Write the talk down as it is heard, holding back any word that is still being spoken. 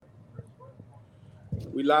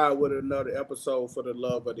We live with another episode for the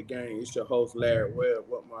love of the game. It's your host Larrick Webb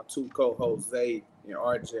with my two co-hosts Zay and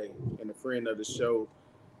RJ, and a friend of the show,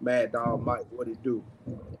 Mad Dog Mike. What it do?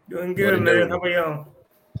 Doing What good, it man. do? How about y'all?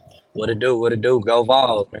 What it do? What it do? Go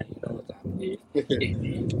Vols, man. You know what time it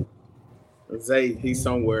is. Zay, he's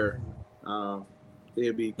somewhere.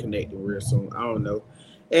 He'll be connecting real soon. I don't know.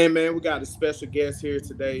 And man, we got a special guest here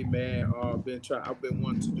today, man. I've been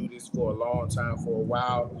wanting to do this for a long time, for a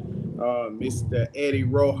while. Mr. Eddie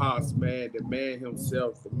Rojas, man, the man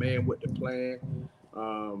himself, the man with the plan,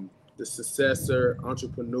 the successor,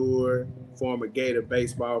 entrepreneur, former Gator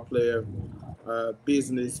baseball player,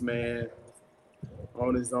 businessman,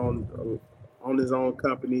 on his own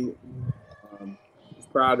company. He's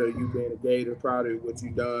proud of you being a Gator, proud of what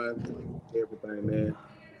you done, everything, man.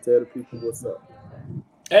 Tell the people what's up.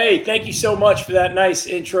 Hey, thank you so much for that nice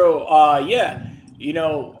intro.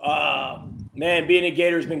 Man, being a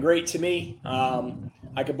Gator has been great to me.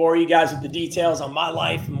 I could bore you guys with the details on my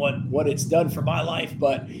life and what it's done for my life,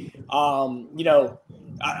 but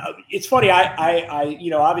it's funny.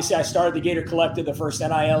 Obviously I started the Gator Collective, the first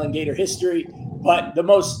NIL in Gator history, but the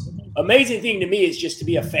most amazing thing to me is just to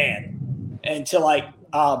be a fan and to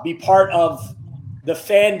be part of the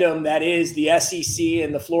fandom that is the SEC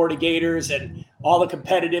and the Florida Gators and all the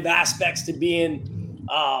competitive aspects to being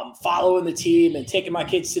following the team and taking my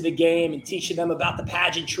kids to the game and teaching them about the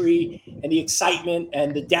pageantry and the excitement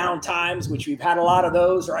and the down times, which we've had a lot of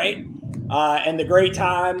those, right? And the great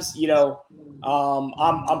times.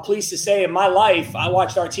 I'm pleased to say in my life, I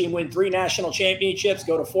watched our team win 3 national championships,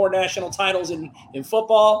 go to 4 national titles in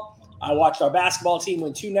football. I watched our basketball team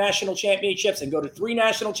win 2 national championships and go to 3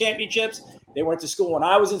 national championships. They went to school when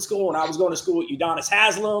I was in school, and I was going to school with Udonis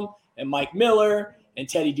Haslam and Mike Miller and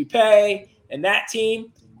Teddy Dupay and that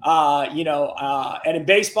team. And in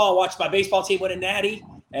baseball, I watched my baseball team win a natty,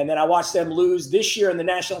 and then I watched them lose this year in the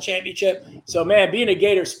national championship. So, man, being a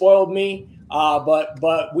Gator spoiled me.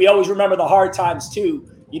 But we always remember the hard times too.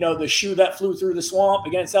 The shoe that flew through the swamp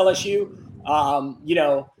against LSU.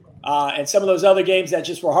 And some of those other games that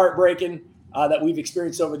just were heartbreaking that we've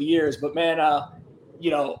experienced over the years. But man,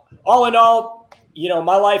 all in all,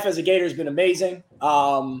 my life as a Gator has been amazing.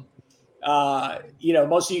 Most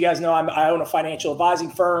of you guys know I own a financial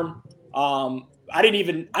advising firm. I don't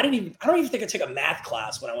even think I took a math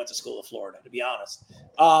class when I went to school in Florida, to be honest,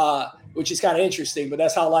 which is kind of interesting, but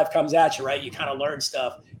that's how life comes at you, right? You kind of learn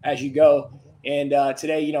stuff as you go. And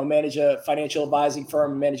today, manage a financial advising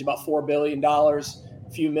firm, manage about $4 billion, a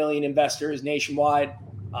few million investors nationwide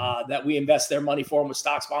that we invest their money for them with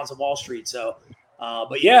stocks, bonds, and Wall Street. So,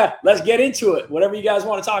 but yeah, let's get into it. Whatever you guys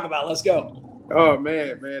want to talk about, let's go. Oh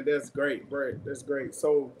man, that's great, Brett. That's great.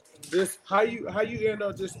 So, how you end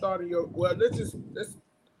up just starting your? Well, let's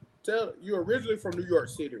tell you're originally from New York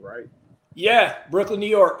City, right? Yeah, Brooklyn, New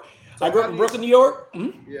York. So I grew up in Brooklyn, New York.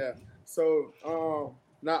 Mm-hmm. Yeah. So,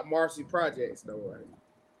 not Marcy Projects, though, right?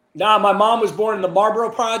 Nah, my mom was born in the Marlboro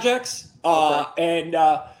Projects, Okay. and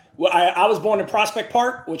I was born in Prospect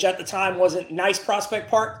Park, which at the time wasn't nice. Prospect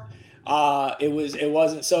Park. It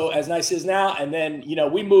wasn't so as nice as now. And then,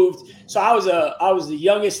 we moved. So I was the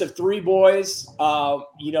youngest of 3 boys,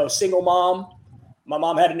 single mom. My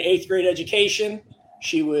mom had an 8th grade education.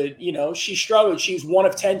 She would, she struggled. She was one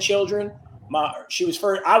of 10 children.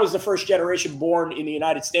 I was the first generation born in the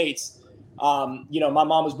United States. My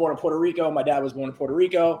mom was born in Puerto Rico. My dad was born in Puerto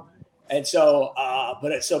Rico. And so,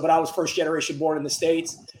 but I was first generation born in the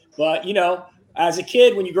States. But, as a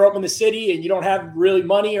kid, when you grow up in the city and you don't have really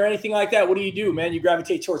money or anything like that, what do, man? You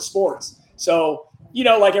gravitate towards sports. So,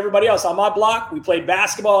 like everybody else on my block, we played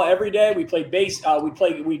basketball every day. We played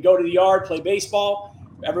we'd go to the yard, play baseball.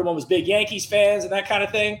 Everyone was big Yankees fans and that kind of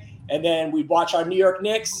thing. And then we'd watch our New York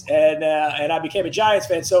Knicks, and I became a Giants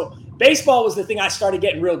fan. So baseball was the thing I started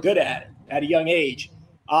getting real good at a young age.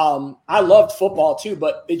 I loved football too,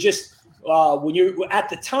 but it just, when you're at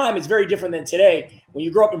the time, it's very different than today. When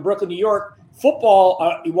you grow up in Brooklyn, New York,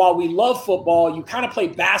 football, while we love football, you kind of play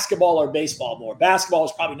basketball or baseball more. Basketball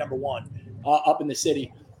is probably number 1 up in the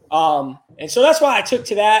city. And so that's why I took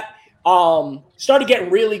to that. Started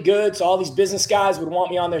getting really good. So all these business guys would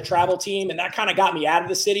want me on their travel team, and that kind of got me out of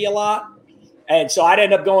the city a lot. And so I'd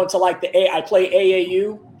end up going to I play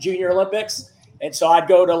AAU Junior Olympics. And so I'd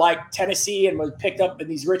go to Tennessee and was picked up, and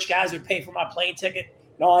these rich guys would pay for my plane ticket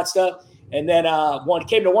and all that stuff. And then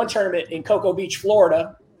came to one tournament in Cocoa Beach,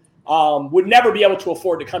 Florida. Would never be able to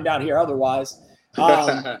afford to come down here otherwise.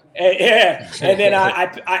 And then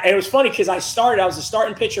it was funny because I was a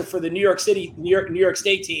starting pitcher for the New York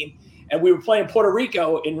State team, and we were playing Puerto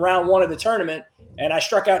Rico in round 1 of the tournament, and I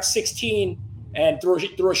struck out 16 and threw a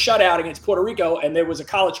shutout against Puerto Rico. And there was a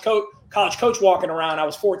college coach walking around. I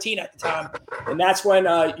was 14 at the time. And that's when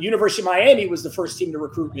University of Miami was the first team to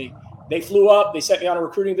recruit me. They flew up. They sent me on a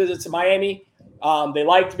recruiting visit to Miami. They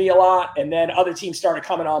liked me a lot. And then other teams started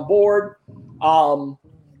coming on board. And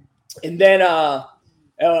then I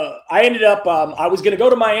ended up, I was going to go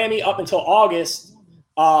to Miami up until August.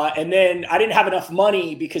 And then I didn't have enough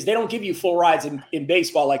money because they don't give you full rides in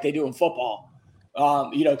baseball like they do in football.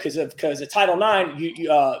 Because of Title IX,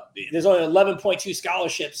 there's only 11.2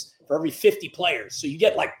 scholarships for every 50 players. So you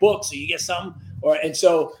get like books, so you get some. And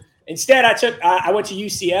so instead I went to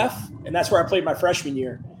UCF, and that's where I played my freshman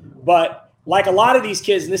year. But like a lot of these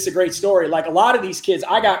kids, and this is a great story, like a lot of these kids,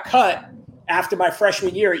 I got cut after my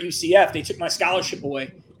freshman year at UCF. They took my scholarship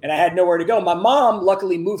away, and I had nowhere to go. My mom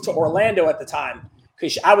luckily moved to Orlando at the time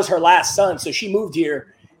because I was her last son. So she moved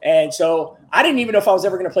here. And so I didn't even know if I was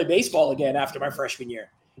ever going to play baseball again after my freshman year.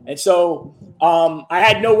 And so I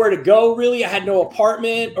had nowhere to go, really. I had no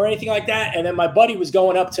apartment or anything like that. And then my buddy was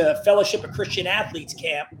going up to Fellowship of Christian Athletes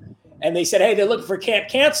camp. And they said, hey, they're looking for camp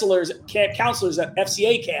counselors at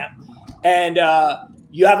FCA camp. And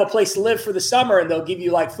you have a place to live for the summer, and they'll give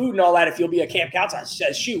you like food and all that if you'll be a camp counselor. I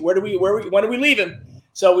said, shoot, when are we leaving?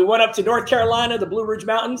 So we went up to North Carolina, the Blue Ridge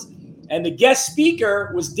Mountains, and the guest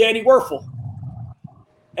speaker was Danny Werfel.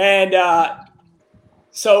 And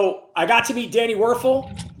so I got to meet Danny Werfel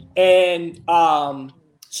and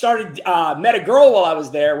met a girl while I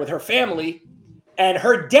was there with her family. And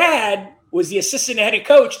her dad was the assistant head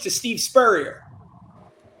coach to Steve Spurrier.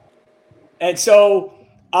 And so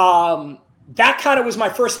that kind of was my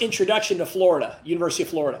first introduction to Florida, University of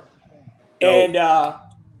Florida. And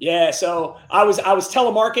so I was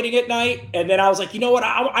telemarketing at night. And then I was like, you know what?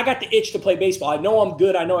 I got the itch to play baseball. I know I'm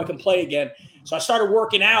good. I know I can play again. So I started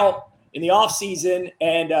working out in the off season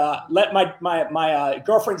and let my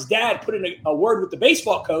girlfriend's dad put in a word with the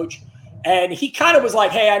baseball coach. And he kind of was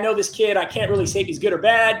like, hey, I know this kid. I can't really say if he's good or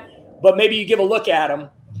bad, but maybe you give a look at him.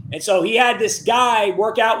 And so he had this guy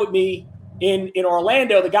work out with me in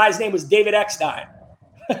Orlando. The guy's name was David Eckstein,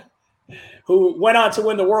 who went on to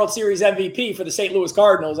win the World Series MVP for the St. Louis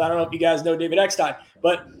Cardinals. I don't know if you guys know David Eckstein,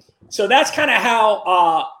 but so that's kind of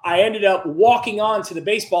how I ended up walking on to the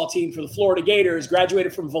baseball team for the Florida Gators.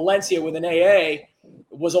 Graduated from Valencia with an AA,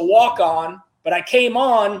 was a walk-on, but I came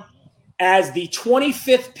on as the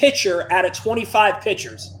 25th pitcher out of 25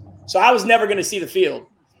 pitchers. So I was never going to see the field.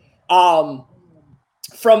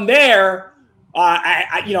 From there,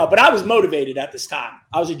 but I was motivated at this time.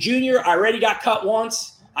 I was a junior. I already got cut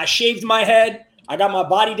once. I shaved my head. I got my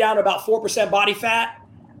body down to about 4% body fat.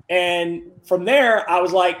 And from there, I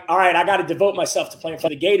was like, all right, I got to devote myself to playing for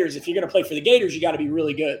the Gators. If you're going to play for the Gators, you got to be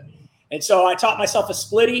really good. And so I taught myself a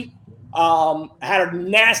splitty. I had a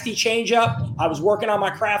nasty changeup. I was working on my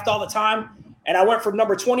craft all the time. And I went from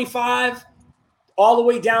number 25 all the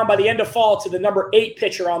way down by the end of fall to the number 8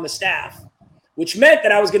 pitcher on the staff, which meant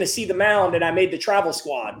that I was going to see the mound, and I made the travel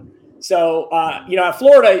squad. So, at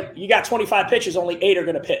Florida, you got 25 pitchers, only 8 are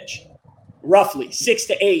going to pitch. Roughly 6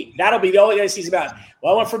 to 8. That'll be the only thing I see about.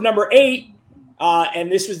 Well, I went from number 8,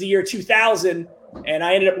 and this was the year 2000, and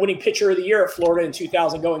I ended up winning Pitcher of the Year at Florida in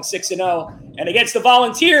 2000, going 6-0. And against the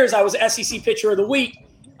Volunteers, I was SEC Pitcher of the Week.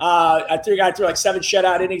 I think I threw like 7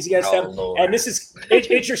 shutout innings against them. Lord. And this is an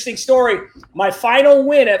interesting story. My final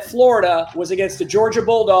win at Florida was against the Georgia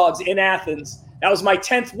Bulldogs in Athens. That was my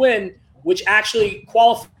 10th win, which actually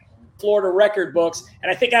qualified Florida record books.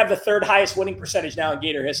 And I think I have the 3rd highest winning percentage now in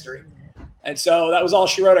Gator history. And so that was all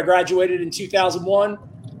she wrote. I graduated in 2001,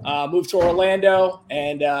 moved to Orlando,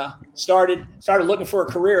 and started looking for a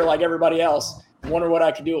career like everybody else. Wondering what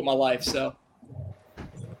I could do with my life. So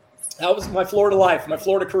that was my Florida life, my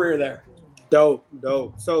Florida career there. Dope.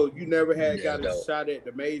 So you never got a shot at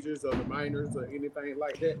the majors or the minors or anything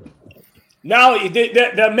like that? No,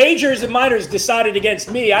 the majors and minors decided against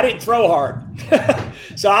me. I didn't throw hard.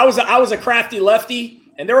 So I was a crafty lefty.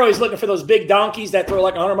 And they're always looking for those big donkeys that throw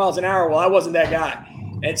like 100 miles an hour. Well, I wasn't that guy.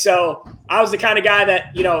 And so I was the kind of guy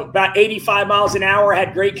that, about 85 miles an hour,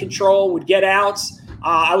 had great control, would get outs.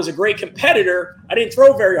 I was a great competitor. I didn't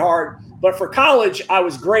throw very hard. But for college, I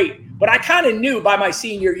was great. But I kind of knew by my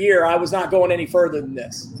senior year I was not going any further than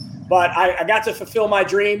this. But I got to fulfill my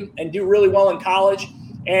dream and do really well in college.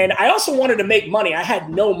 And I also wanted to make money. I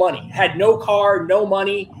had no money, had no car, no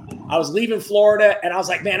money. I was leaving Florida, and I was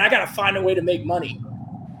like, man, I got to find a way to make money.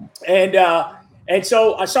 And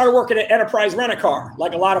so I started working at Enterprise Rent-A-Car,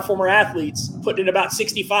 like a lot of former athletes, putting in about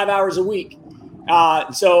 65 hours a week.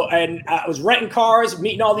 And I was renting cars,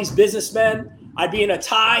 meeting all these businessmen. I'd be in a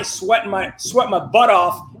tie, sweating my butt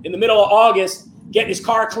off in the middle of August, getting his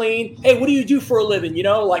car clean. Hey, what do you do for a living? You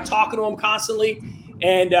know, like talking to him constantly.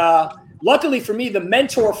 And luckily for me, the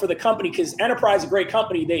mentor for the company, because Enterprise is a great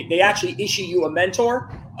company, they actually issue you a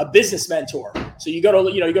mentor, a business mentor. So you go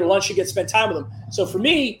to lunch, you get to spend time with them. So for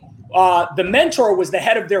me, the mentor was the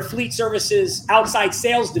head of their fleet services outside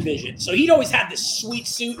sales division. So he'd always had this sweet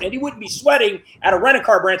suit, and he wouldn't be sweating at a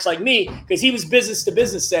rent-a-car branch like me because he was business to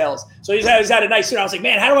business sales. So he's had a nice suit. I was like,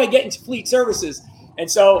 man, how do I get into fleet services? And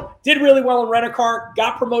so did really well in rent-a-car,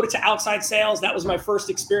 got promoted to outside sales. That was my first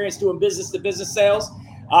experience doing business to business sales,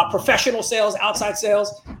 professional sales, outside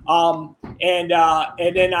sales. And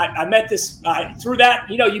then I met this through that,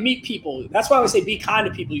 you meet people. That's why I always say be kind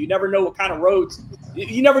to people. You never know what kind of roads,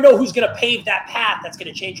 you never know who's going to pave that path that's going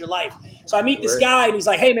to change your life. So I meet this guy and he's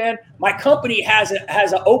like, hey man, my company has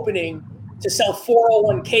an opening to sell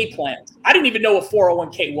 401k plans. I didn't even know what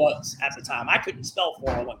 401k was at the time. I couldn't spell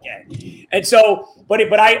 401k. And so, but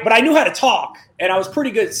I knew how to talk, and I was pretty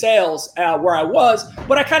good at sales where I was,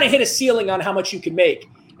 but I kind of hit a ceiling on how much you could make.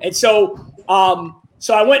 And so,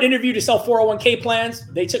 so I went and interviewed to sell 401k plans.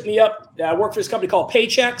 They took me up. I worked for this company called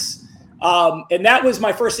Paychecks. And that was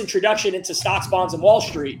my first introduction into stocks, bonds, and Wall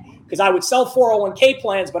Street, because I would sell 401k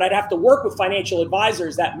plans, but I'd have to work with financial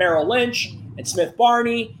advisors at Merrill Lynch and Smith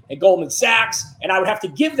Barney and Goldman Sachs, and I would have to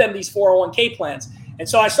give them these 401k plans. And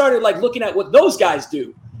so I started looking at what those guys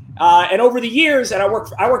do. And over the years, and I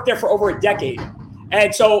worked there for over a decade.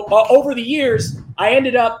 And so over the years, I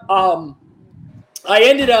ended up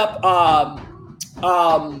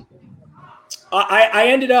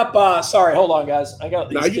sorry, hold on, guys. I got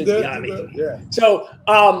these kids behind me. Yeah. So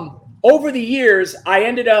over the years, I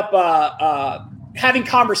ended up having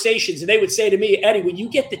conversations, and they would say to me, Eddie, when you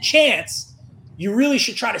get the chance, you really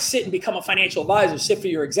should try to sit and become a financial advisor, sit for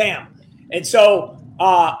your exam. And so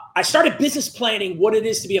I started business planning what it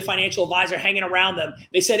is to be a financial advisor, hanging around them.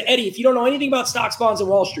 They said, Eddie, if you don't know anything about stocks, bonds, and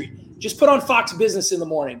Wall Street, just put on Fox Business in the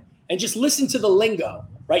morning and just listen to the lingo,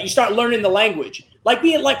 right? You start learning the language, like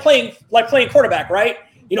playing quarterback, right?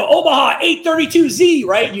 Omaha 832Z,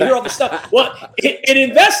 right? You hear all the stuff. Well, in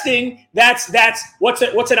investing, that's what's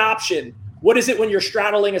an option. What is it when you're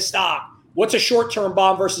straddling a stock? What's a short-term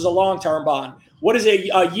bond versus a long-term bond? What is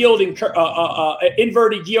a yielding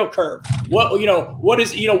inverted yield curve? Why do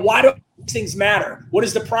these things matter? What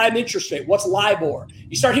is the prime interest rate? What's LIBOR?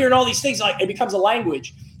 You start hearing all these things, it becomes a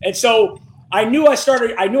language. And so I knew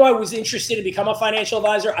I was interested to become a financial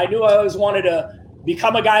advisor. I knew I always wanted to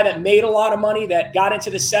become a guy that made a lot of money, that got into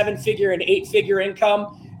the 7-figure and 8-figure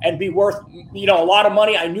income and be worth, a lot of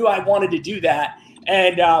money. I knew I wanted to do that.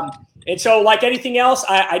 And so like anything else,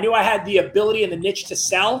 I knew I had the ability and the niche to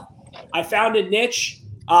sell. I found a niche,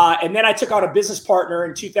 and then I took on a business partner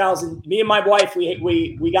in 2000. Me and my wife,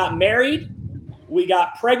 we got married. We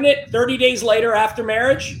got pregnant 30 days later after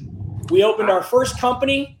marriage. We opened our first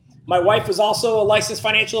company. My wife was also a licensed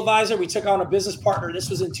financial advisor. We took on a business partner. This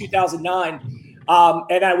was in 2009.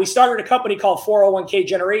 And we started a company called 401k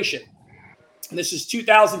Generation. And this is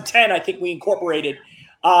 2010, I think we incorporated.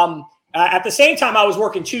 At the same time, I was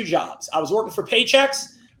working 2 jobs. I was working for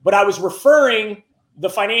Paychecks, but I was referring the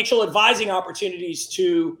financial advising opportunities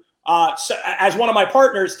to, as one of my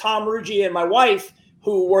partners, Tom Ruggie, and my wife,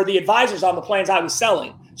 who were the advisors on the plans I was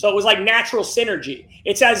selling. So it was like natural synergy.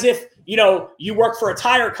 It's as if, you work for a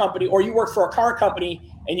tire company or you work for a car company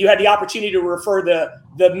and you had the opportunity to refer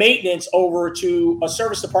the maintenance over to a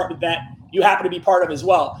service department that you happen to be part of as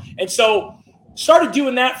well. And so started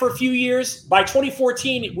doing that for a few years. By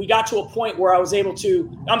 2014, we got to a point where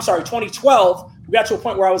 2012, we got to a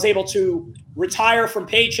point where I was able to retire from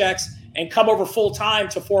Paychecks and come over full time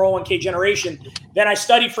to 401k Generation. Then I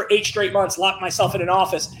studied for 8 straight months, locked myself in an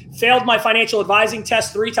office, failed my financial advising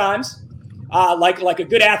test 3 times, like a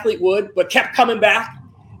good athlete would, but kept coming back.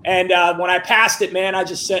 And when I passed it, man, I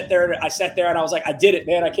just sat there and I was like, I did it,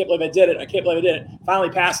 man. I can't believe I did it. Finally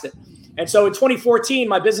passed it. And so in 2014,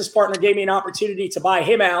 my business partner gave me an opportunity to buy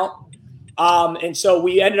him out. And so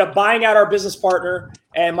we ended up buying out our business partner,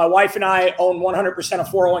 and my wife and I own 100% of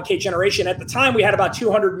 401k Generation. At the time, we had about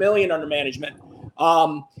 $200 million under management.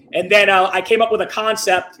 And then I came up with a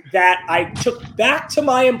concept that I took back to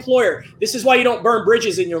my employer. This is why you don't burn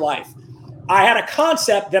bridges in your life. I had a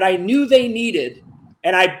concept that I knew they needed,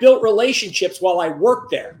 and I built relationships while I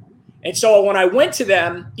worked there. And so when I went to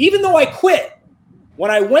them, even though I quit,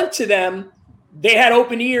 when I went to them, they had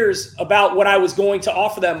open ears about what I was going to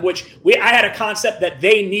offer them, I had a concept that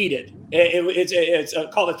they needed. It's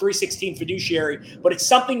called a 316 fiduciary, but it's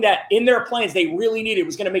something that in their plans they really needed. It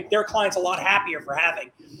was going to make their clients a lot happier for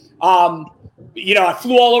having. I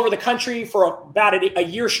flew all over the country for about a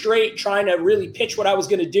year straight trying to really pitch what I was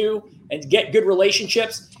going to do and get good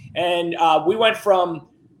relationships. And we went from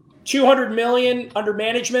 200 million under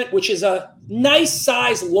management, which is a nice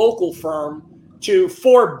size local firm, to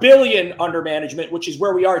 4 billion under management, which is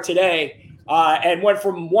where we are today. And went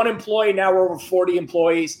from 1 employee, now we're over 40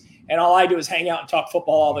 employees. And all I do is hang out and talk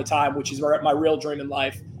football all the time, which is my real dream in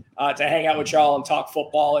life, to hang out with y'all and talk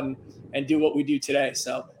football and do what we do today.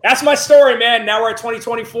 So that's my story, man. Now we're at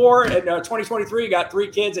 2024 and 2023, got 3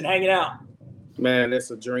 kids and hanging out. Man,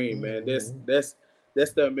 that's a dream, man. That's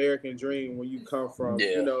the American dream when you come from,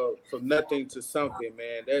 from nothing to something,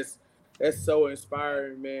 man. That's so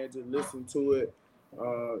inspiring, man, to listen to it,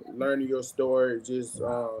 learning your story, just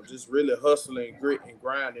really hustling, grit and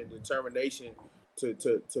grind and determination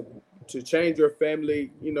to change your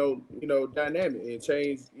family, dynamic and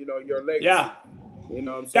change, your legacy. Yeah. You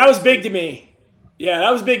know what I'm saying? That was big to me. Yeah,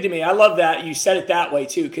 that was big to me. I love that you said it that way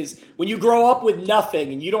too, because when you grow up with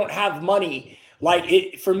nothing and you don't have money,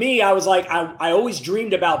 for me, I was like, I always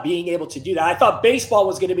dreamed about being able to do that. I thought baseball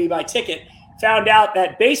was going to be my ticket. Found out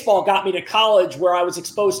that baseball got me to college where I was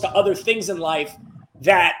exposed to other things in life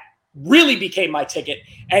that really became my ticket.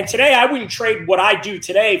 And today I wouldn't trade what I do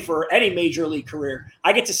today for any major league career.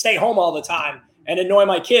 I get to stay home all the time and annoy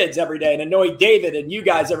my kids every day and annoy David and you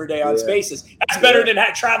guys every day on Spaces. That's better than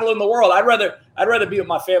traveling the world. I'd rather be with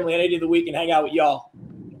my family any day of the week and hang out with y'all.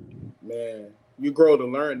 Man, you grow to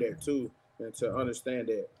learn that too and to understand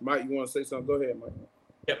that. Mike, you want to say something? Go ahead, Mike.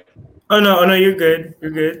 Yep. Oh no, you're good.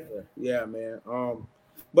 You're good. Yeah, man.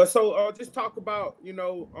 But so just talk about,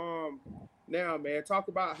 now, man, talk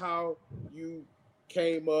about how you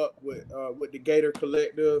came up with the Gator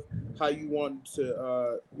Collective, how you wanted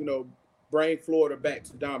to, bring Florida back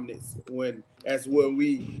to dominance when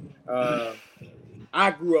we,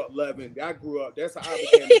 I grew up loving. That's how I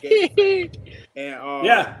became a Gator fan.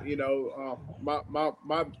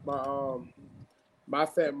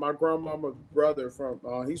 And my grandmama's brother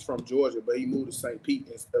he's from Georgia, but he moved to St. Pete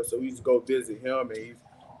and stuff. So we used to go visit him, and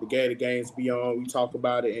the Gator games be on. We talk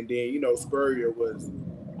about it, and then Spurrier was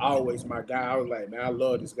always my guy. I was like, man, I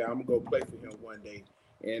love this guy. I'm gonna go play for him one day.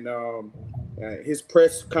 And his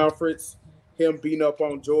press conference, him beating up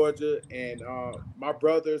on Georgia, and my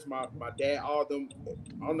brothers, my dad, all of them.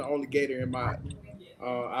 I'm the only Gator in my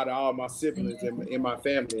out of all my siblings in my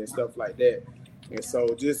family and stuff like that. And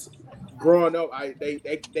so just growing up,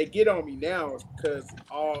 they get on me now because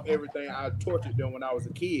everything I tortured them when I was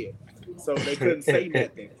a kid, so they couldn't say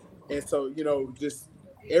nothing. And so just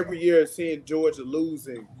every year seeing Georgia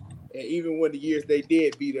losing, and even when the years they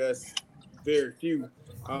did beat us, very few,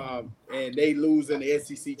 and they lose in the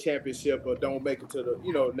SEC championship or don't make it to the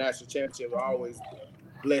national championship, are always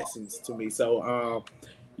blessings to me. So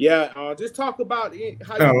just talk about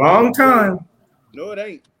how a long time. No, it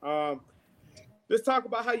ain't. Let's talk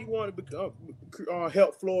about how you want to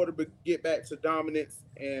help Florida get back to dominance,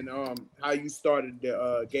 and how you started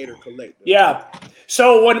the Gator Collective. Yeah.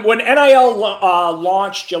 So when NIL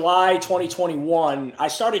launched July 2021, I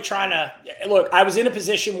started trying to look. I was in a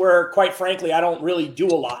position where, quite frankly, I don't really do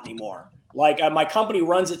a lot anymore. Like my company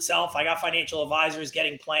runs itself. I got financial advisors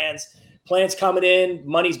getting plans coming in,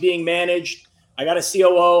 money's being managed. I got a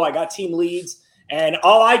COO. I got team leads. And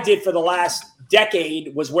all I did for the last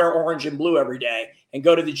decade was wear orange and blue every day and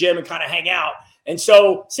go to the gym and kind of hang out. And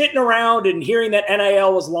so sitting around and hearing that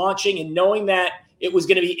NIL was launching and knowing that it was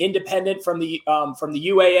going to be independent from the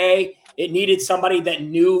UAA, it needed somebody that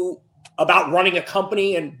knew about running a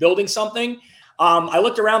company and building something. I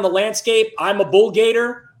looked around the landscape. I'm a bull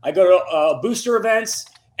gator. I go to booster events,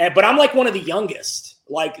 but I'm like one of the youngest.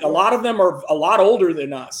 Like a lot of them are a lot older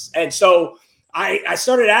than us. And so I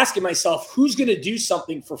started asking myself, who's going to do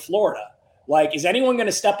something for Florida? Like, is anyone going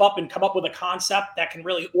to step up and come up with a concept that can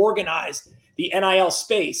really organize the NIL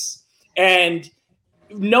space? And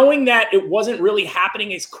knowing that it wasn't really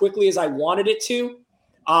happening as quickly as I wanted it to,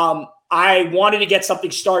 I wanted to get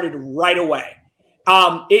something started right away.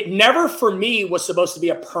 It never, for me, was supposed to be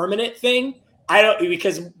a permanent thing.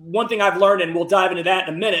 Because one thing I've learned, and we'll dive into that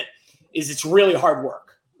in a minute, is it's really hard work.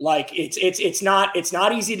 Like it's not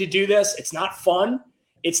easy to do this. It's not fun.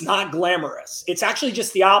 It's not glamorous. It's actually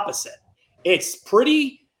just the opposite. It's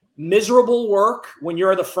pretty miserable work when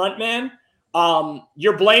you're the front man.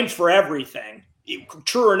 You're blamed for everything.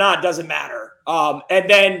 True or not, doesn't matter. And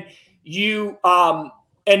then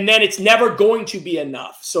it's never going to be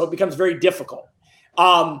enough. So it becomes very difficult.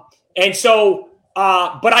 But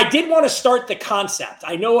I did want to start the concept.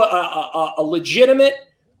 I know a legitimate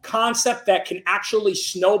concept that can actually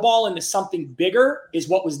snowball into something bigger is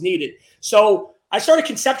what was needed. So I started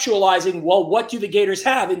conceptualizing, well, what do the Gators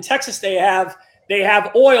have? In Texas, they have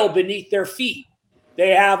oil beneath their feet.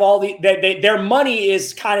 They have all their money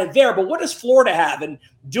is kind of there. But what does Florida have? And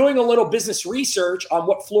doing a little business research on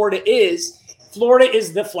what Florida is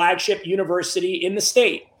the flagship university in the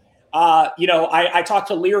state. I talked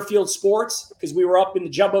to Learfield Sports because we were up in the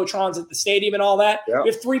Jumbotrons at the stadium and all that. Yep. We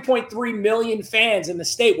have 3.3 million fans in the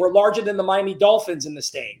state. We're larger than the Miami Dolphins in the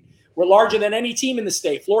state. We're larger than any team in the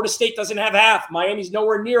state. Florida State doesn't have half. Miami's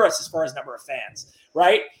nowhere near us as far as number of fans,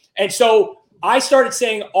 right? And so I started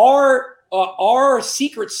saying our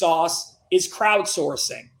secret sauce is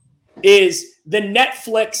crowdsourcing, is the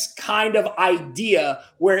Netflix kind of idea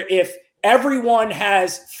where if everyone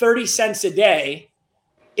has 30 cents a day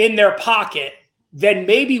in their pocket, then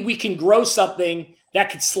maybe we can grow something that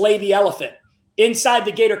could slay the elephant. Inside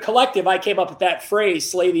the Gator Collective, I came up with that phrase,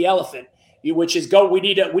 slay the elephant, which is we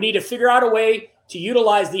need to figure out a way to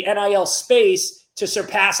utilize the NIL space to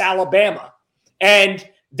surpass Alabama. And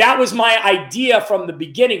that was my idea from the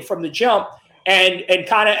beginning, from the jump.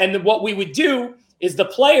 And what we would do is the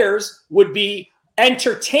players would be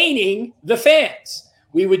entertaining the fans.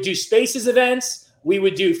 We would do spaces events. We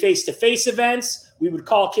would do face-to-face events. We would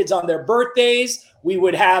call kids on their birthdays. We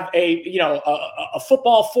would have a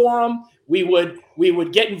football forum. We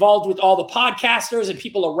would get involved with all the podcasters and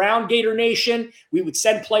people around Gator Nation. We would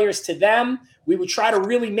send players to them. We would try to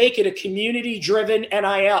really make it a community-driven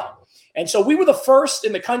NIL. And so we were the first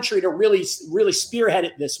in the country to really spearhead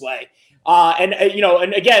it this way. And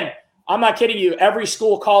again, I'm not kidding you. Every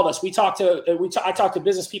school called us. I talked to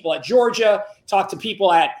business people at Georgia. We talked to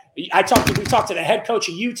the head coach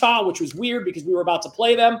of Utah, which was weird because we were about to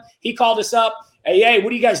play them. He called us up. Hey,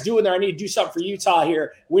 what are you guys doing there? I need to do something for Utah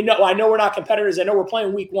here. I know we're not competitors. I know we're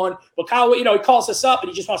playing week 1, but Kyle, he calls us up and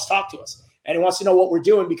he just wants to talk to us. And he wants to know what we're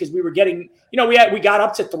doing because we were getting, we got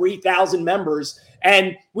up to 3,000 members.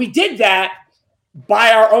 And we did that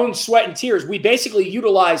by our own sweat and tears. We basically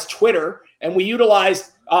utilized Twitter and we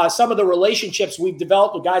utilized some of the relationships we've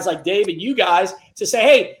developed with guys like Dave and you guys to say,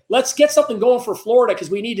 hey, let's get something going for Florida because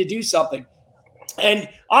we need to do something. And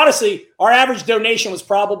honestly, our average donation was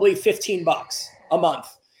probably $15 a month.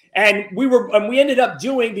 And we ended up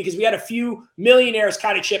doing, because we had a few millionaires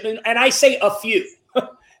kind of chip in, and I say a few,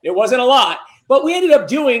 it wasn't a lot, but we ended up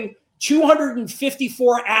doing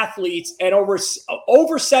 254 athletes and over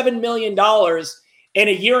 $7 million in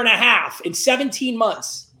a year and a half, in 17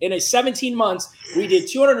 months. In 17 months, we did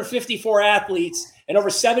 254 athletes and over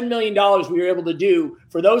 $7 million we were able to do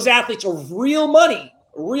for those athletes of real money,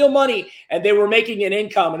 and they were making an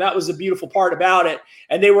income, and that was the beautiful part about it.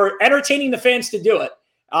 And they were entertaining the fans to do it.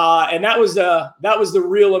 And that was the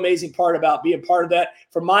real amazing part about being part of that.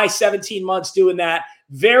 For my 17 months doing that,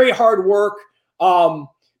 very hard work.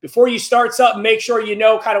 Before you start something, make sure you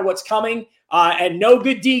know kind of what's coming, and no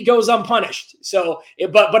good deed goes unpunished. So,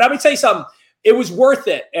 but let me tell you something. It was worth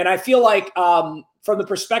it. And I feel like from the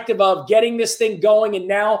perspective of getting this thing going and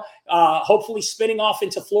now hopefully spinning off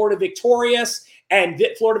into Florida Victorious, and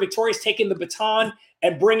Florida Victorious taking the baton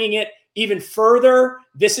and bringing it even further,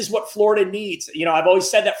 this is what Florida needs. I've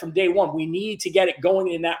always said that from day one. We need to get it going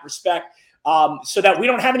in that respect so that we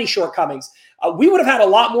don't have any shortcomings. We would have had a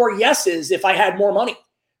lot more yeses if I had more money.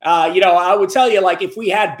 I would tell you, like, if we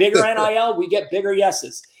had bigger NIL, we get bigger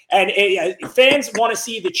yeses. And fans want to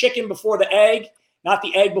see the chicken before the egg, not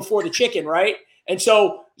the egg before the chicken, right? And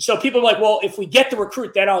so people are like, well, if we get the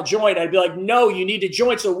recruit, then I'll join. I'd be like, no, you need to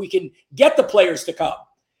join so we can get the players to come.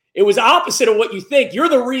 It was opposite of what you think. You're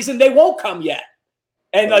the reason they won't come yet.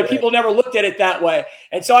 And people never looked at it that way.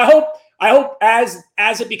 And so I hope as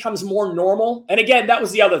it becomes more normal. And again, that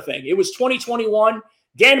was the other thing. It was 2021.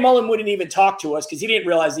 Dan Mullen wouldn't even talk to us because he didn't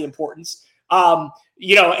realize the importance.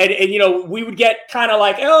 We would get kind of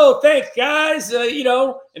like, oh, thanks guys.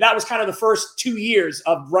 And that was kind of the first 2 years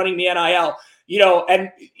of running the NIL.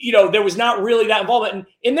 There was not really that involvement. And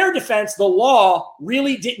in their defense, the law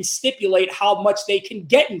really didn't stipulate how much they can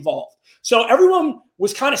get involved. So everyone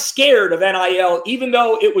was kind of scared of NIL, even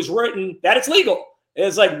though it was written that it's legal.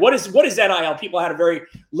 It's like, what is NIL? People had a very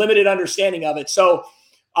limited understanding of it. So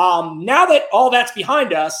now that all that's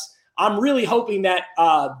behind us, I'm really hoping that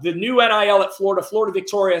the new NIL at Florida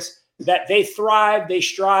Victorious, that they thrive, they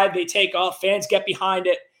strive, they take off, fans get behind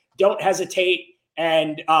it, don't hesitate.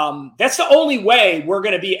 And that's the only way we're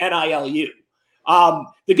going to be NILU.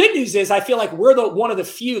 The good news is I feel like we're one of the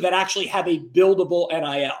few that actually have a buildable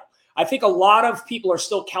NIL. I think a lot of people are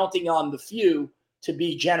still counting on the few to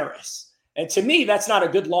be generous. And to me, that's not a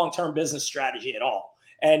good long-term business strategy at all.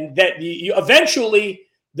 And that eventually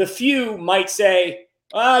the few might say,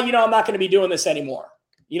 I'm not going to be doing this anymore.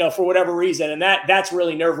 for whatever reason. And that's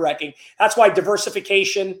really nerve-wracking. That's why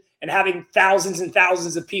diversification and having thousands and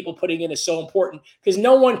thousands of people putting in is so important, because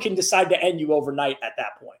no one can decide to end you overnight at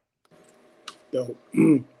that point.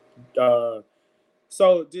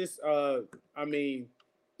 So just,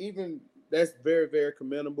 even that's very, very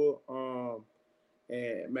commendable.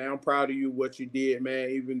 And man, I'm proud of you, what you did,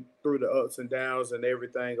 man, even through the ups and downs and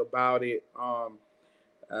everything about it.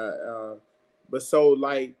 But so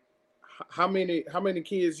like, how many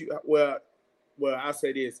kids you, well, I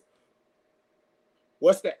say this,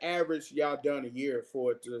 what's the average y'all done a year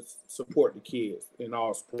for it to support the kids in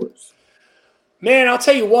all sports? Man, I'll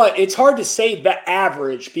tell you what, it's hard to say the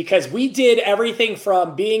average, because we did everything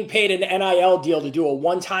from being paid an NIL deal to do a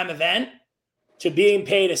one-time event to being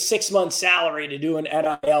paid a 6-month salary to do an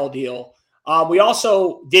NIL deal. We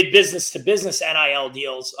also did business-to-business NIL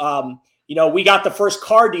deals. We got the first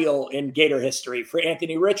car deal in Gator history for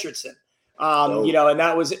Anthony Richardson. And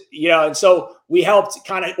that was, and so we helped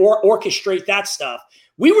kind of orchestrate that stuff.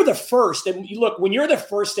 We were the first. And look, when you're the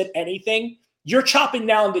first at anything, you're chopping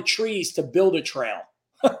down the trees to build a trail,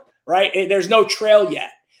 right? There's no trail yet.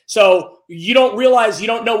 So you don't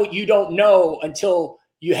know what you don't know until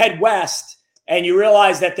you head west and you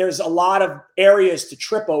realize that there's a lot of areas to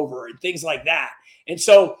trip over and things like that. And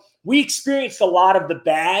so we experienced a lot of the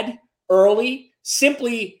bad early,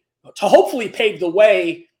 simply to hopefully pave the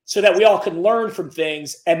way so that we all can learn from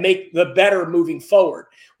things and make the better moving forward.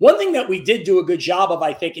 One thing that we did do a good job of,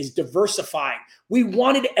 I think, is diversifying. We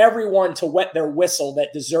wanted everyone to wet their whistle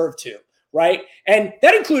that deserved to, right? And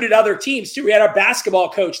that included other teams too. We had our basketball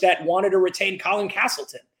coach that wanted to retain Colin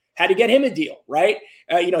Castleton, had to get him a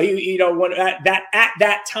at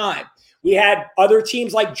that time. We had other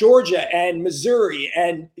teams like Georgia and Missouri,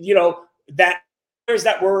 and that players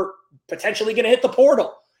that were potentially going to hit the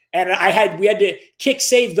portal. And we had to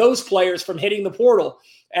save those players from hitting the portal.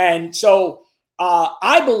 And so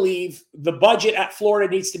I believe the budget at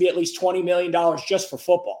Florida needs to be at least $20 million just for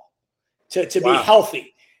football to be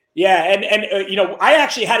healthy. Yeah. And I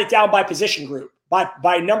actually had it down by position group,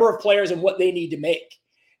 by number of players and what they need to make.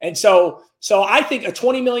 And so I think a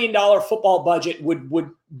 $20 million football budget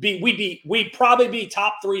we'd probably be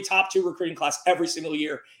top 3, top 2 recruiting class every single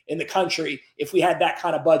year in the country if we had that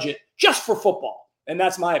kind of budget just for football. And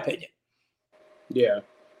that's my opinion. Yeah.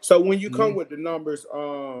 So when you come with the numbers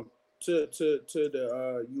to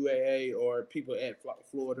the UAA or people at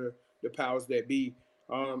Florida, the powers that be,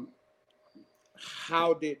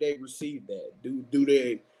 how did they receive that? Do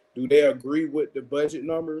they agree with the budget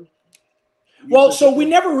number? Well, so we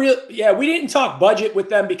never we didn't talk budget with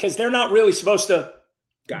them because they're not really supposed to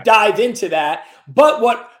dive into that. But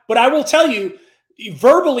what I will tell you,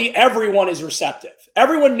 verbally, everyone is receptive.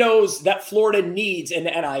 Everyone knows that Florida needs an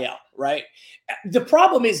NIL, right? The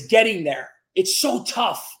problem is getting there. It's so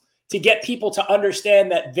tough to get people to understand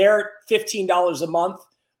that their $15 a month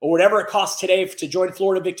or whatever it costs today to join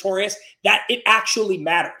Florida Victorious, that it actually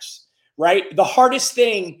matters, right? The hardest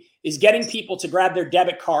thing is getting people to grab their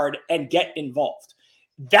debit card and get involved.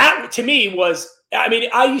 That, to me,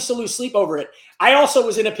 I used to lose sleep over it. I also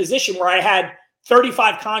was in a position where I had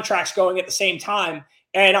 35 contracts going at the same time,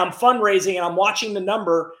 and I'm fundraising and I'm watching the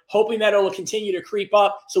number, hoping that it'll continue to creep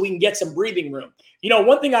up so we can get some breathing room.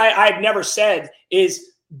 One thing I've never said is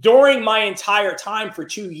during my entire time for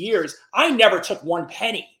 2 years, I never took one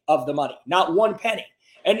penny of the money, not one penny.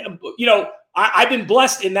 And, I've been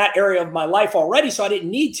blessed in that area of my life already, so I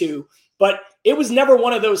didn't need to, but it was never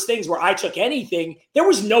one of those things where I took anything. There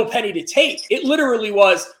was no penny to take. It literally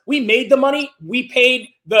was, we made the money, we paid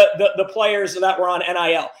the players that were on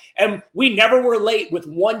NIL, and we never were late with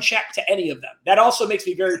one check to any of them. That also makes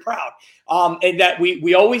me very proud. And that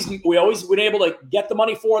we always been able to get the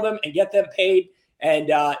money for them and get them paid. And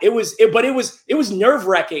it was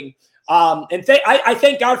nerve-wracking. I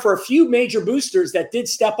thank God for a few major boosters that did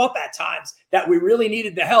step up at times that we really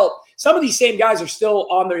needed the help. Some of these same guys are still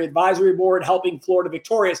on their advisory board helping Florida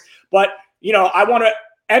Victorious. But, I want to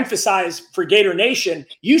emphasize for Gator Nation,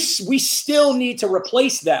 we still need to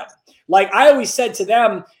replace them. Like I always said to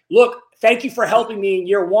them, look, thank you for helping me in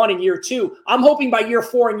year 1 and year 2. I'm hoping by year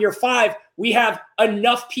 4 and year 5, we have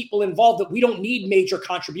enough people involved that we don't need major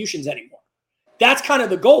contributions anymore. That's kind of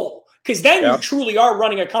the goal, because then you truly are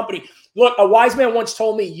running a company. Look, a wise man once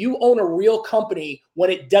told me, you own a real company when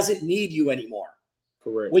it doesn't need you anymore.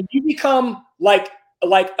 Correct. When you become like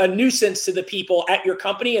a nuisance to the people at your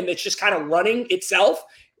company and it's just kind of running itself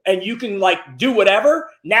and you can do whatever,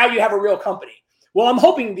 now you have a real company. Well, I'm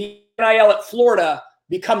hoping the NIL at Florida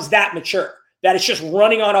becomes that mature, that it's just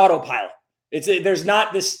running on autopilot. There's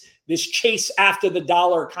not this chase after the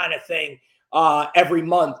dollar kind of thing every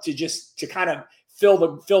month to kind of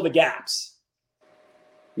fill the gaps.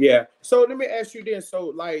 Yeah. So let me ask you then. So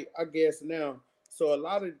like, I guess now, so a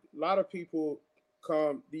lot of people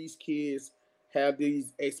these kids have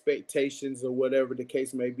these expectations or whatever the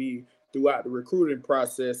case may be throughout the recruiting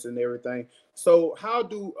process and everything. So how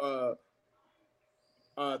do a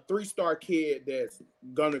 3-star kid that's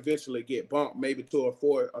gonna eventually get bumped maybe to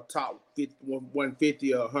a top 50,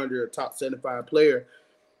 150 or 100 or top 75 player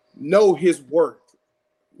know his worth?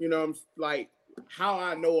 You know, I'm like, how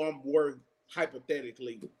I know I'm worth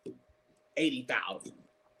hypothetically 80,000.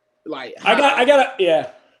 Like, I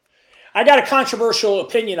got a controversial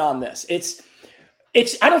opinion on this. It's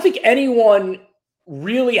I don't think anyone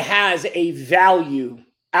really has a value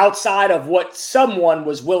outside of what someone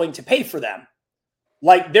was willing to pay for them.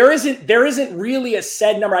 Like there isn't really a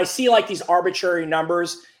said number. I see like these arbitrary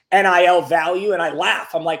numbers, NIL value, and I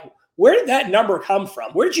laugh. I'm like, where did that number come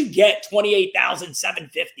from? Where did you get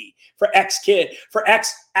 28,750 for X kid, for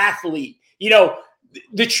X athlete? You know,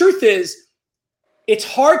 the truth is, it's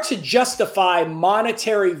hard to justify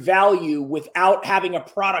monetary value without having a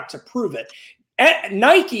product to prove it. At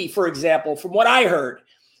Nike, for example, from what I heard,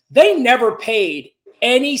 they never paid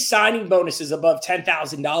any signing bonuses above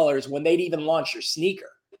 $10,000 when they'd even launch your sneaker.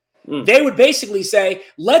 They would basically say,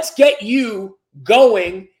 let's get you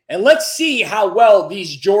going and let's see how well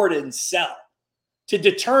these Jordans sell to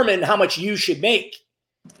determine how much you should make.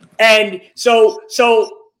 And so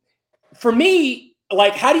for me,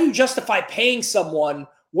 like, how do you justify paying someone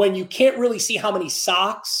when you can't really see how many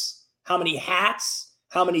socks, how many hats,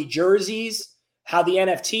 how many jerseys, how the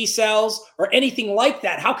NFT sells, or anything like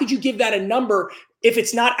that? How could you give that a number if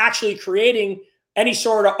it's not actually creating any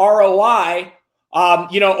sort of ROI,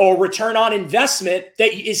 or return on investment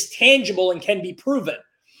that is tangible and can be proven?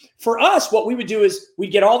 For us, what we would do is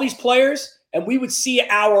we'd get all these players and we would see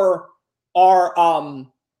our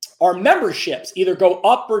memberships either go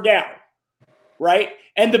up or down, right?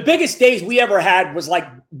 And the biggest days we ever had was like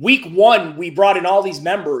week 1, we brought in all these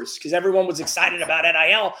members because everyone was excited about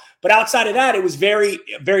NIL. But outside of that, it was very,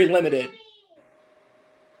 very limited.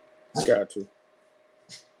 Got you.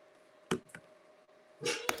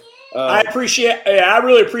 I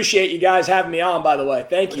really appreciate you guys having me on, by the way.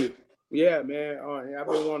 Thank you. Yeah, man. I've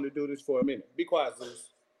been wanting to do this for a minute. Be quiet, Zeus.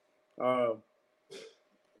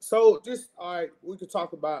 So just, all right, we could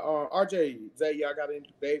talk about RJ. Zay, y'all got any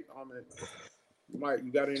debate on it? Mike,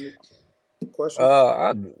 you got any questions?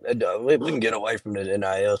 We can get away from the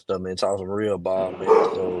NIL stuff, man. Talk some real ball,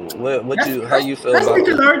 man. So how you feel that's about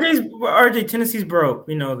because this? RJ Tennessee's broke.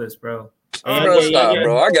 We know this, bro.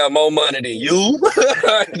 Bro. I got more money than you.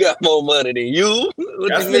 I got more money than you.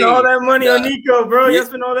 What I you spent mean? all that money on Nico, bro. You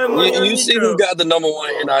spent all that money on You Nico. see who got the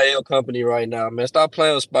 #1 NIL company right now, man. Stop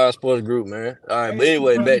playing with Spy Sports Group, man. All right, but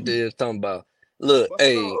anyway, back to this talking about. Look,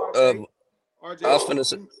 hey, I was finna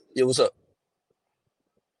say, yeah, what's up?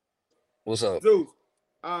 What's up? Zeus.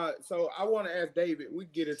 So I want to ask David. We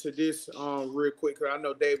get into this real quick because I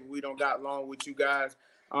know David. We don't got long with you guys.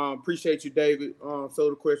 Appreciate you, David.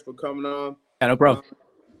 Soderquist for coming on. Yeah, no problem.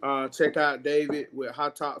 Check out David with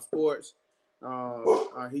Hot Top Sports.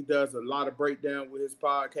 He does a lot of breakdown with his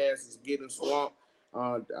podcast. It's Getting Swamped.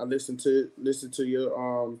 I listen to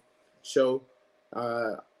your show.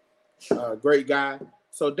 Great guy.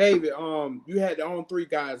 So David, you had the On3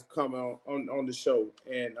 guys come on the show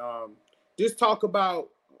and just talk about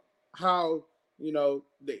how the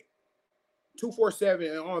 247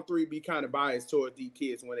 and On3 be kind of biased towards these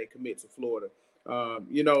kids when they commit to Florida.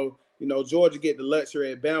 Georgia get the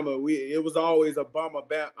luxury at Bama. It was always a Bama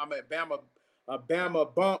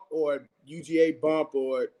bump or UGA bump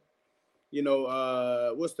or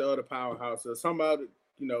what's the other powerhouse or some other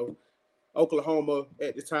Oklahoma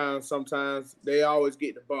at the time. Sometimes they always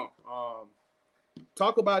get the bump.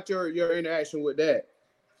 Talk about your interaction with that.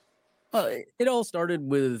 It all started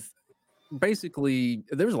with basically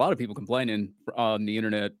there was a lot of people complaining on the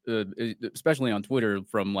internet, especially on Twitter,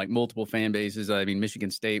 from like multiple fan bases. I mean, Michigan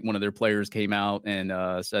State, one of their players came out and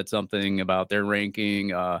said something about their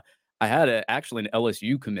ranking. I had actually an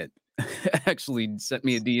LSU commit actually sent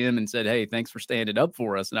me a DM and said, "Hey, thanks for standing up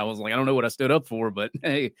for us." And I was like, I don't know what I stood up for, but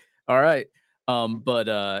hey, all right.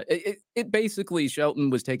 It basically, Shelton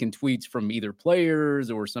was taking tweets from either players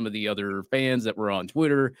or some of the other fans that were on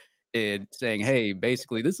Twitter and saying, hey,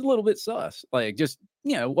 basically, this is a little bit sus. Like, just,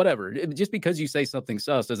 whatever. Just because you say something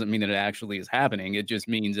sus doesn't mean that it actually is happening. It just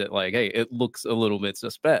means that, like, hey, it looks a little bit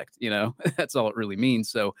suspect, That's all it really means.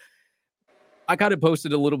 So I kind of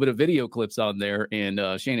posted a little bit of video clips on there, and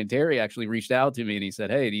Shannon Terry actually reached out to me, and he said,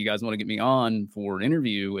 hey, do you guys want to get me on for an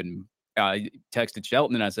interview? And I texted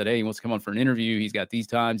Shelton, and I said, hey, he wants to come on for an interview. He's got these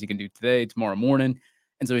times he can do today, tomorrow morning.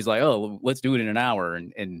 And so he's like, oh, let's do it in an hour.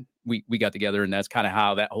 And we got together, and that's kind of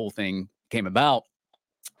how that whole thing came about.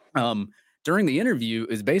 During the interview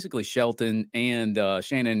is basically Shelton and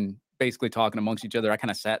Shannon basically talking amongst each other. I kind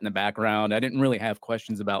of sat in the background. I didn't really have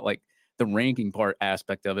questions about like the ranking part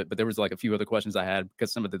aspect of it, but there was like a few other questions I had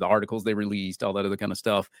because some of the articles they released, all that other kind of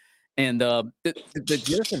stuff. And the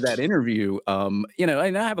gist of that interview, you know,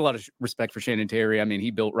 and I have a lot of respect for Shannon Terry. I mean,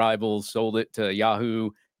 he built Rivals, sold it to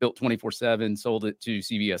Yahoo, built 24/7, sold it to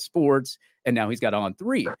CBS Sports, and now he's got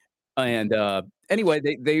On3. And anyway,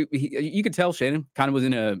 you could tell Shannon kind of was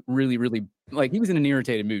in a really, really, like, he was in an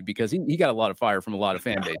irritated mood because he got a lot of fire from a lot of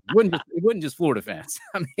fan base. It wasn't just Florida fans.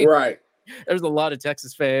 I mean, Right. There's a lot of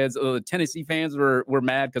Texas fans. Tennessee fans were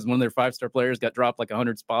mad because one of their 5-star players got dropped like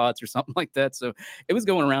 100 spots or something like that. So it was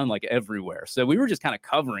going around like everywhere. So we were just kind of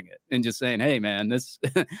covering it and just saying, hey, man, this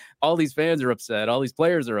all these fans are upset. All these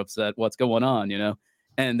players are upset. What's going on, you know?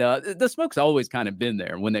 And the smoke's always kind of been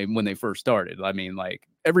there when they first started. I mean, like,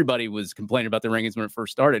 everybody was complaining about the rankings when it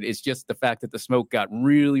first started. It's just the fact that the smoke got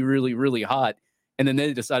really, really, really hot. And then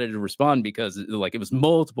they decided to respond because like it was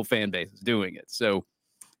multiple fan bases doing it. So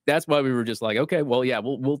that's why we were just like, okay, well, yeah,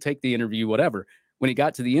 we'll take the interview, whatever. When he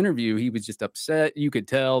got to the interview, he was just upset. You could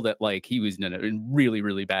tell that like he was in a really,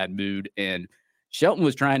 really bad mood. And Shelton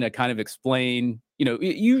was trying to kind of explain, you know,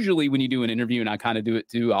 usually when you do an interview, and I kind of do it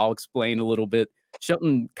too, I'll explain a little bit.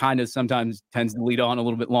 Shelton kind of sometimes tends to lead on a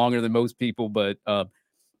little bit longer than most people, but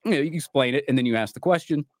you know, you explain it and then you ask the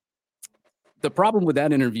question. The problem with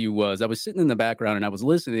that interview was I was sitting in the background and I was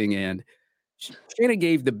listening, and Shannon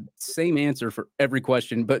gave the same answer for every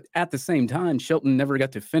question, but at the same time, Shelton never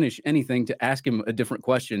got to finish anything to ask him a different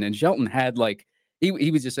question. And Shelton had like,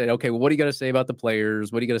 he was just saying, okay, well, what do you got to say about the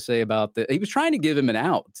players? What do you got to say about he was trying to give him an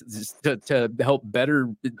out to help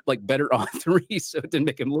better On3 so it didn't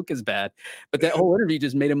make him look as bad. But that whole interview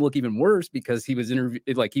just made him look even worse because he was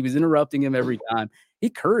interrupting him every time.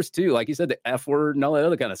 He cursed too. Like he said the F word and all that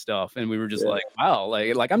other kind of stuff. And we were just like, wow,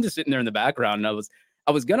 like I'm just sitting there in the background, and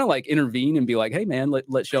I was gonna like intervene and be like, hey man,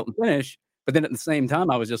 let Shelton finish. But then at the same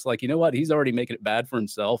time, I was just like, you know what? He's already making it bad for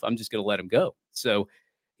himself. I'm just gonna let him go. So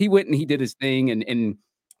he went and he did his thing. And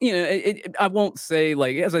you know, I won't say,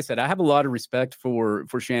 like, as I said, I have a lot of respect for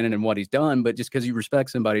Shannon and what he's done, but just because you respect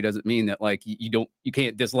somebody doesn't mean that like you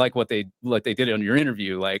can't dislike what they did on your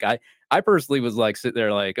interview. Like I personally was like sit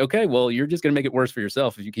there like, okay, well, you're just gonna make it worse for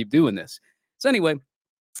yourself if you keep doing this. So anyway,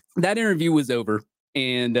 that interview was over.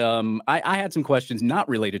 And I had some questions not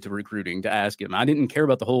related to recruiting to ask him. I didn't care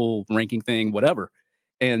about the whole ranking thing, whatever.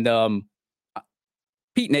 And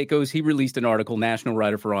Pete Nakos, he released an article, national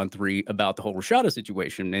writer for On3, about the whole Rashada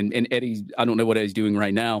situation. And Eddie, I don't know what Eddie's doing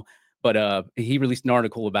right now, but he released an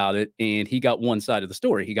article about it, and he got one side of the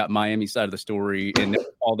story. He got Miami's side of the story, and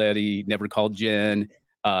never called Eddie, never called Jen,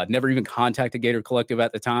 never even contacted Gator Collective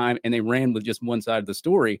at the time, and they ran with just one side of the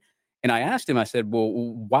story. And I asked him, I said, well,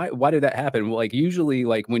 why did that happen? Well, like usually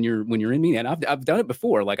like when you're in media, and I've done it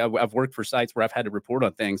before. Like I've worked for sites where I've had to report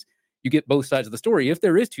on things. You get both sides of the story. If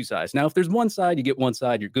there is two sides. Now, if there's one side, you get one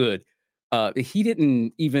side, you're good. He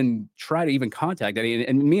didn't even try to even contact Eddie.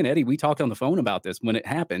 And me and Eddie, we talked on the phone about this when it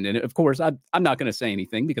happened. And of course, I'm not going to say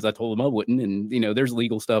anything because I told him I wouldn't. And, you know, there's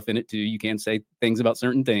legal stuff in it too. You can't say things about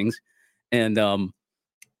certain things. And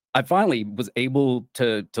I finally was able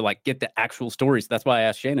to like get the actual stories. That's why I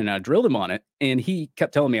asked Shannon, and I drilled him on it. And he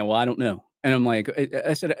kept telling me, well, I don't know. And I'm like,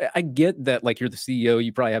 I said, I get that, like, you're the CEO.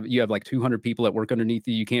 You have like 200 people that work underneath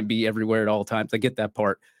you. You can't be everywhere at all times. I get that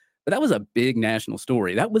part. But that was a big national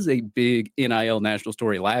story. That was a big NIL national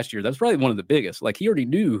story last year. That's probably one of the biggest. Like, he already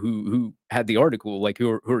knew who had the article, like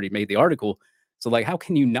who already made the article. So like, how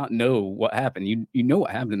can you not know what happened? You know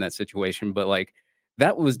what happened in that situation. But like,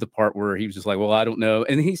 that was the part where he was just like, well, I don't know.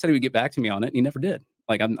 And he said he would get back to me on it. And he never did.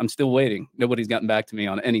 Like, I'm still waiting. Nobody's gotten back to me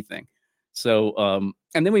on anything. So,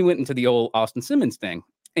 and then we went into the old Austin Simmons thing,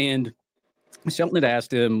 and Shelton had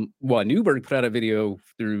asked him, well, Newberg put out a video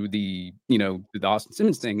through the Austin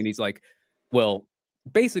Simmons thing. And he's like, well,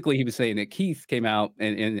 basically he was saying that Keith came out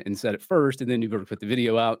and said it first, and then Newberg put the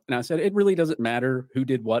video out. And I said, it really doesn't matter who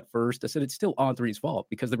did what first. I said, it's still On3's fault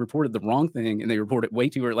because they reported the wrong thing, and they reported way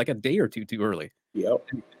too early, like a day or two too early. Yep.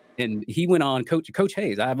 And he went on, Coach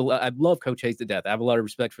Hayes. I love Coach Hayes to death. I have a lot of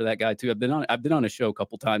respect for that guy too. I've been on his show a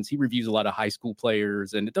couple times. He reviews a lot of high school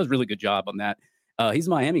players, and it does a really good job on that. He's a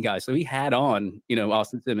Miami guy, so he had on,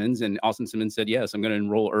 Austin Simmons, and Austin Simmons said, yes, I'm going to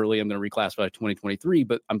enroll early. I'm going to reclassify 2023,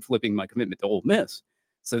 but I'm flipping my commitment to Ole Miss.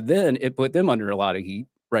 So then it put them under a lot of heat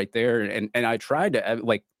right there. And I tried to,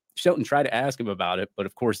 like, Shelton tried to ask him about it, but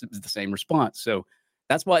of course it was the same response. So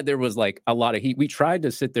that's why there was like a lot of heat. We tried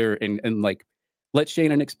to sit there and like let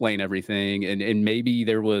Shannon explain everything. And maybe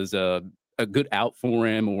there was a a good out for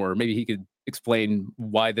him, or maybe he could explain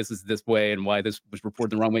why this is this way and why this was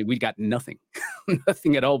reported the wrong way. We got nothing,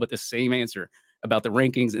 nothing at all, but the same answer about the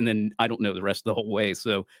rankings. And then I don't know the rest of the whole way.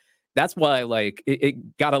 So that's why, like,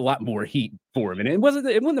 it got a lot more heat for him. And it wasn't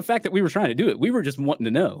the fact that we were trying to do it. We were just wanting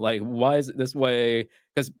to know, like, why is it this way?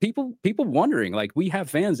 Because people wondering, like, we have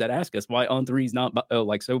fans that ask us why On3 is not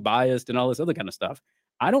like so biased and all this other kind of stuff.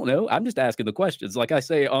 I don't know. I'm just asking the questions. Like I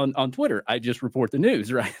say on Twitter, I just report the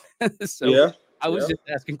news, right? So yeah, I was just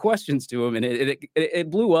asking questions to him, and it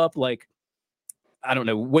blew up, like, I don't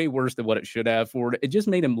know, way worse than what it should have for it. It just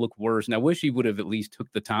made him look worse. And I wish he would have at least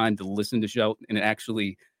took the time to listen to Shelton and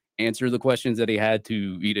actually answer the questions that he had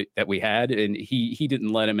that we had. And he didn't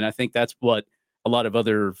let him. And I think that's what a lot of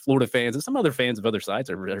other Florida fans and some other fans of other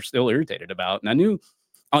sides are still irritated about. And I knew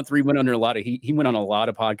On3 went under a lot of heat. He went on a lot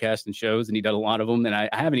of podcasts and shows, and he did a lot of them. And I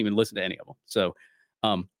haven't even listened to any of them. So,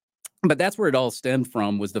 but that's where it all stemmed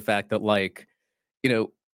from, was the fact that, like, you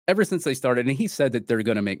know, ever since they started, and he said that they're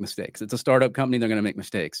going to make mistakes. It's a startup company. They're going to make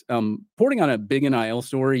mistakes. Reporting on a big NIL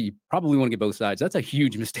story, you probably want to get both sides. That's a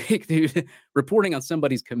huge mistake, dude. Reporting on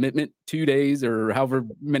somebody's commitment 2 days or however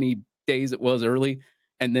many days it was early,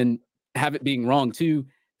 and then have it being wrong too,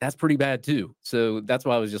 that's pretty bad too. So that's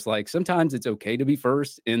why I was just like, sometimes it's okay to be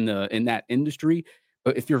first in that industry.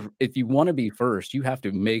 But if you want to be first, you have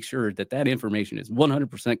to make sure that information is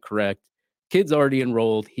 100% correct. Kid's already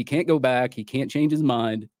enrolled. He can't go back. He can't change his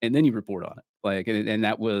mind. And then you report on it. Like, and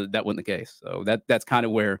that wasn't the case. So that's kind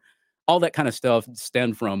of where all that kind of stuff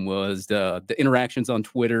stemmed from, was the interactions on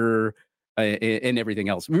Twitter and everything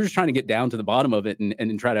else. We were just trying to get down to the bottom of it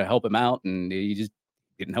and try to help him out. And he just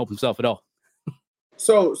didn't help himself at all.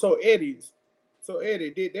 So Eddie,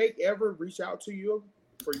 did they ever reach out to you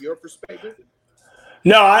for your perspective?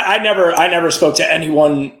 No, I never spoke to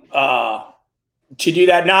anyone to do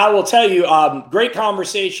that. Now, I will tell you, great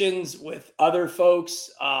conversations with other folks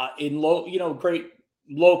great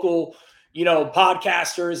local,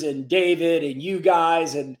 podcasters, and David and you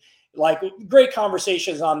guys, and like great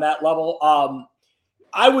conversations on that level.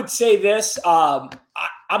 I would say this, I'm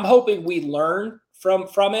hoping we learn from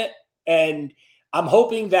it. And I'm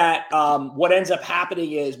hoping that what ends up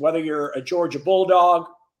happening is, whether you're a Georgia Bulldog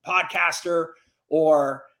podcaster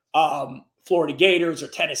or Florida Gators or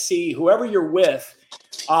Tennessee, whoever you're with,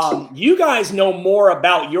 you guys know more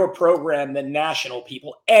about your program than national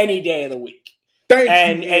people any day of the week.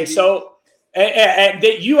 And so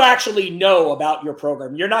that you actually know about your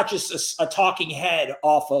program. You're not just a talking head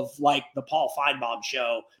off of, like, the Paul Feinbaum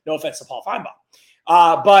show. No offense to Paul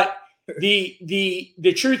Feinbaum. But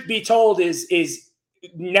the truth be told is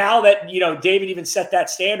now that, David even set that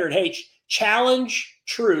standard, hey, challenge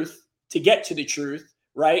truth to get to the truth,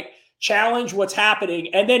 right? Challenge what's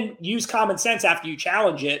happening, and then use common sense after you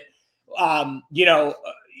challenge it.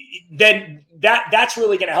 Then that's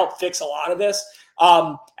really going to help fix a lot of this.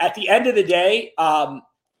 At the end of the day,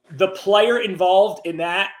 the player involved in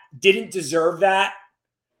that didn't deserve that.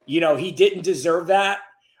 He didn't deserve that.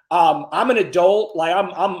 I'm an adult, like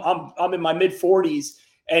I'm in my mid 40s,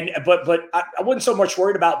 but I wasn't so much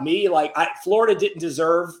worried about me. Like, Florida didn't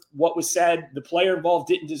deserve what was said. The player involved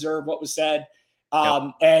didn't deserve what was said.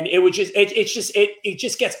 And it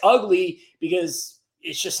just gets ugly because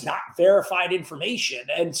it's just not verified information.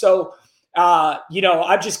 And so,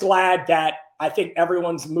 I'm just glad that I think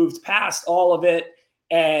everyone's moved past all of it.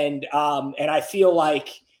 And I feel like,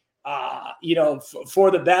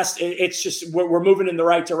 for the best, it's just, we're moving in the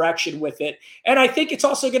right direction with it. And I think it's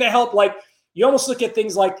also going to help, like, you almost look at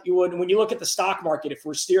things like when you look at the stock market, if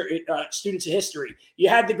we're students of history, you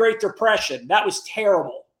had the Great Depression. That was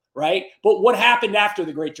terrible, right? But what happened after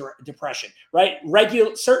the Great Depression, right?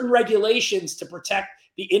 Certain regulations to protect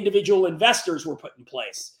the individual investors were put in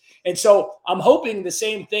place. And so I'm hoping the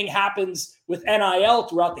same thing happens with NIL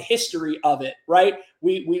throughout the history of it, right?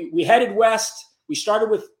 We headed west. We started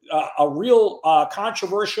with a real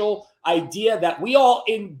controversial idea that we all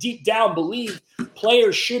in deep down believe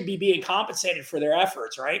players should be being compensated for their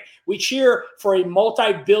efforts, right? We cheer for a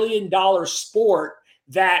multi-billion-dollar sport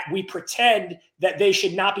that we pretend that they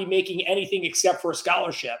should not be making anything except for a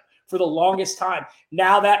scholarship for the longest time.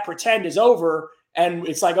 Now that pretend is over, and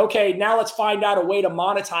it's like, okay, now let's find out a way to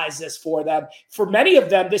monetize this for them. For many of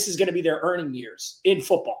them, this is going to be their earning years in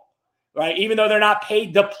football, right? Even though they're not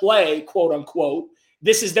paid to play, quote unquote,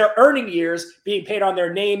 this is their earning years being paid on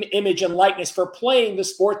their name, image, and likeness for playing the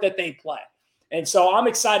sport that they play. And so I'm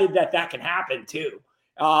excited that can happen too.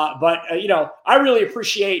 But I really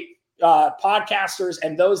appreciate podcasters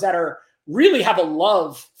and those that really have a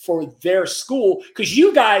love for their school, because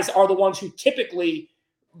you guys are the ones who typically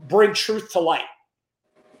bring truth to light.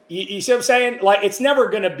 You see what I'm saying? Like, it's never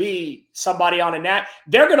going to be somebody on a nat.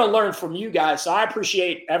 They're going to learn from you guys. So I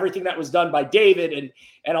appreciate everything that was done by David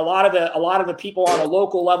and a lot of the people on a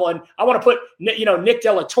local level. And I want to put, Nick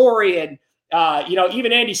Delatorre and,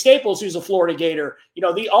 even Andy Staples, who's a Florida Gator.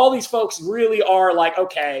 All these folks really are like,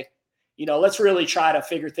 okay, let's really try to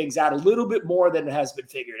figure things out a little bit more than has been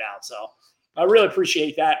figured out. So I really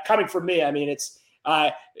appreciate that coming from me. I mean,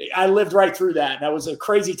 I lived right through that. That was a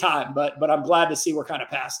crazy time, but I'm glad to see we're kind of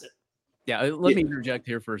past it. Yeah, let me interject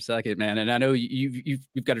here for a second, man. And I know you've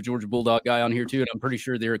got a Georgia Bulldog guy on here too, and I'm pretty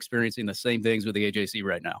sure they're experiencing the same things with the AJC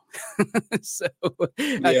right now. So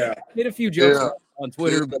I made a few jokes on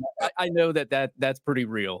Twitter, but I know that's pretty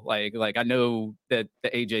real. Like I know that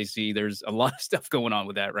the AJC, there's a lot of stuff going on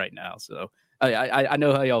with that right now. So I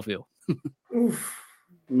know how y'all feel.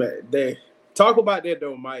 Man, they talk about that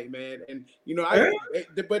though, Mike, man. And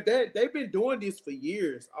but they've been doing this for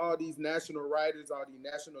years. All these national writers, all these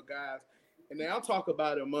national guys, and then I'll talk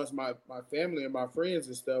about it amongst my family and my friends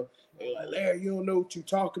and stuff. They're like, Larry, you don't know what you're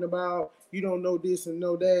talking about. You don't know this and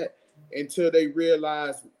know that. Until they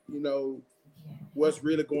realize, what's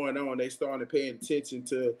really going on. They started paying attention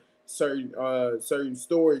to certain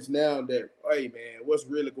stories now that, hey man, what's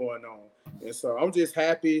really going on? And so I'm just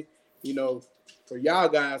happy, for y'all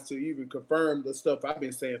guys to even confirm the stuff I've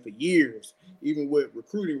been saying for years, even with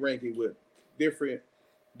recruiting ranking with different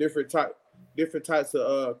types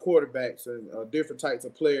of quarterbacks and different types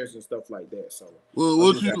of players and stuff like that. So, well,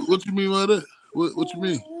 what you mean by that? What you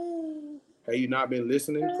mean? Have you not been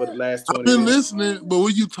listening for the last 20 I've been minutes? listening, but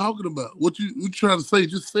what are you talking about? What you trying to say?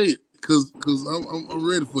 Just say it, because I'm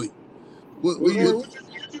ready for you. What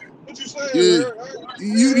you saying, yeah.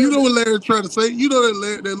 Larry? You know what Larry trying to say. You know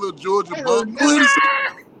that little Georgia bump. Go ahead and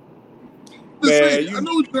say it. I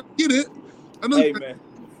know what you're trying to get it. I know. Hey, man.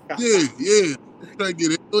 Yeah. Trying to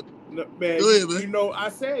get it. No, man, go ahead, man. I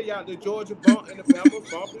said y'all the Georgia bump and the Bama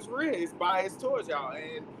bump is real. It's biased towards y'all,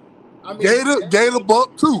 and I mean Gator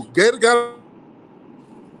bump too. Gator got.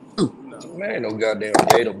 Man, ain't no goddamn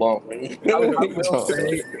Gator bump, man.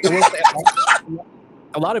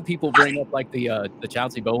 A lot of people bring up like the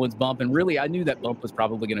Chauncey Bowens bump, and really, I knew that bump was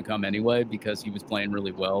probably going to come anyway because he was playing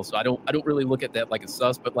really well. So I don't really look at that like a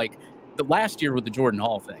sus. But like the last year with the Jordan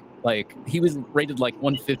Hall thing, like he was rated like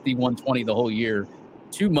 150, 120 the whole year.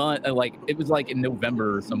 2 months, like it was like in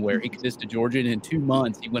November or somewhere, he committed to Georgia, and in 2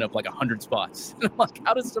 months he went up like 100 spots. And I'm like,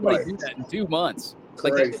 how does somebody do that in 2 months?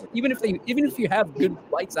 Like that, even if you have good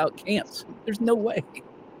lights out camps, there's no way.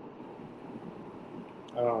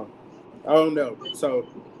 I don't know. So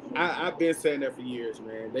I've been saying that for years,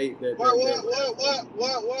 man. Why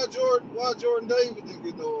Jordan Davis didn't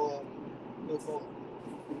get no phone?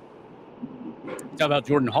 Talk about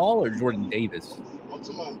Jordan Hall or Jordan Davis? I'm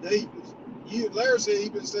talking about Davis. Larry said he's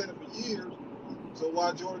been saying it for years. So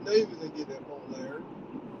why Jordan Davis didn't get that phone, Larry?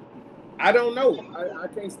 I don't know. I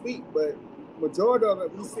can't speak, but majority of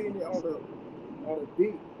it, we've seen it on a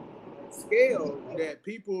big scale that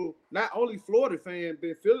people, not only Florida fans,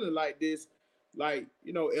 been feeling like this, like,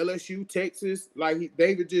 LSU, Texas, like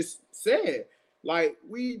David just said, like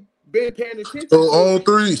we been paying attention. So all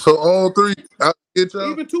three, I get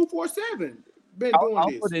y'all. Even 247 been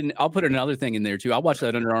doing this. I'll put another thing in there too. I watched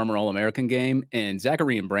that Under Armour All-American game, and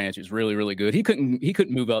Zachary Branch is really, really good. He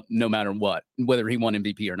couldn't move up no matter what, whether he won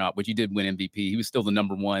MVP or not, which he did win MVP. He was still the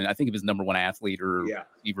number one. I think he was number one athlete or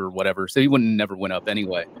receiver or whatever. So he never went up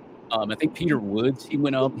anyway. I think Peter Woods, he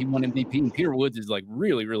went up, he won MVP, and Peter Woods is like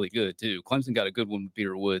really, really good too. Clemson got a good one with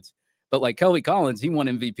Peter Woods. But like Kelly Collins, he won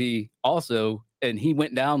MVP also, and he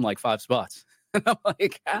went down like 5 spots. And I'm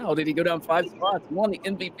like, how did he go down 5 spots? He won the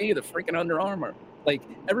MVP of the freaking Under Armour. Like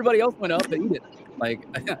everybody else went up, but he didn't. Like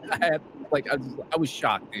I was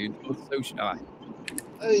shocked, dude. I was so shocked.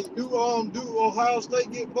 Hey, do Ohio State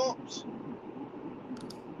get bumps?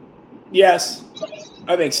 Yes,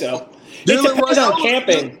 I think so. It depends on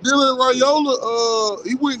camping. Dylan Raiola,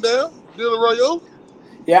 he went down. Dylan Raiola.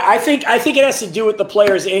 Yeah, I think it has to do with the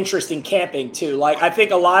players' interest in camping too. Like I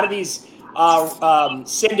think a lot of these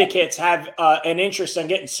syndicates have an interest in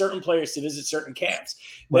getting certain players to visit certain camps.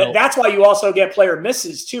 Well, that's why you also get player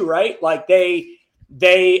misses too, right? Like they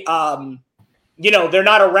they're not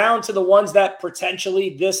around to the ones that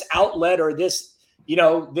potentially this outlet or this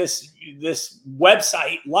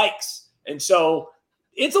website likes. And so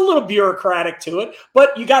it's a little bureaucratic to it,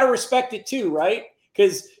 but you got to respect it too, right?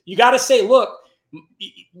 Because you got to say, look,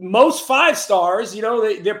 most 5 stars,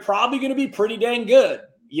 they're probably going to be pretty dang good.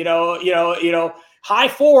 High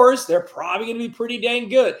 4s, they're probably going to be pretty dang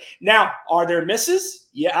good. Now, are there misses?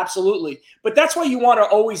 Yeah, absolutely. But that's why you want to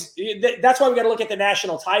always – that's why we got to look at the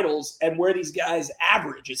national titles and where these guys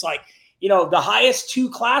average. It's like the highest two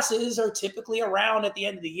classes are typically around at the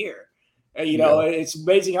end of the year. It's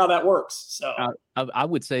amazing how that works. So I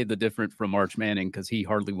would say the different from Arch Manning because he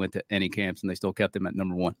hardly went to any camps and they still kept him at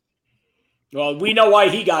number 1. Well, we know why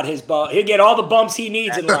he got his bump. He'll get all the bumps he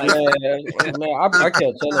needs in life. Man, I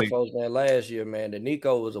kept telling folks, man, last year, man, that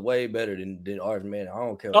Nico was way better than Arch Manning. I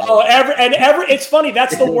don't care. It's funny.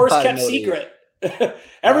 That's the worst kept secret.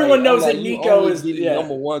 Everyone knows that Nico is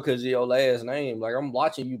number 1 because of your last name. Like, I'm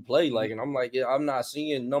watching you play, and I'm like, I'm not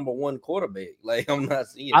seeing number 1 quarterback. Like, I'm not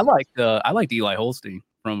seeing. I liked Eli Holstein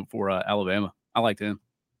for Alabama. I liked him.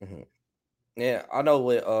 Mm-hmm. Yeah, I know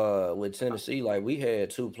with Tennessee, like we had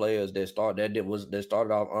 2 players that started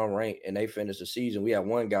off unranked and they finished the season. We had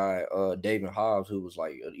one guy, David Hobbs, who was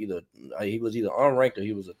like either unranked or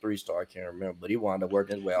he was a 3-star. I can't remember, but he wound up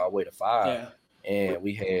working his way all the way to 5. Yeah. And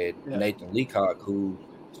we had Nathan Leacock, who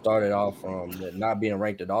started off from not being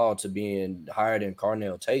ranked at all to being higher than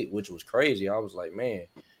Carnell Tate, which was crazy. I was like, man,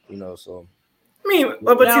 so. I mean,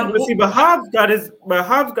 but Hobbs got his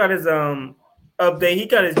update. He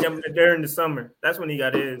got his jump during the summer. That's when he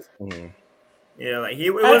got his. Mm-hmm. Yeah, like he.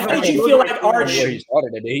 How did you feel like Arch? Where he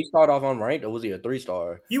started it? Did he start off unranked or was he a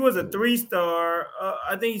 3-star? He was a 3-star.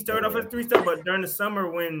 I think he started off as a 3-star, but during the summer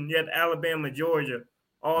when you had Alabama, Georgia,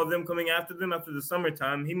 all of them coming after them after the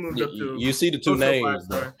summertime, he moved up to. You see the 2 names,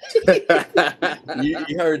 bro.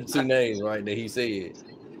 you heard the 2 names, right? That he said.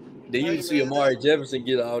 Then you see Amari Jefferson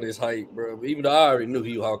get all this hype, bro. Even though I already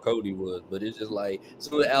knew how cold he was, but it's just like as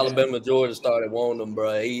soon as Alabama, Georgia started wanting him,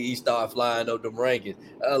 bro, he started flying up them rankings.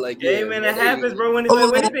 I was like, yeah, man, it happens, bro.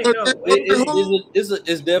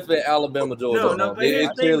 It's definitely Alabama, Georgia. No,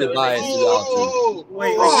 it's clearly biased.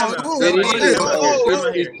 Wait, hold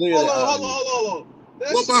on.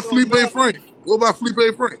 What about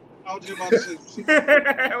Felipe Frank? I was just about to say.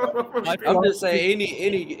 I'm just saying,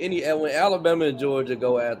 any when Alabama and Georgia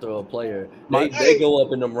go after a player, they go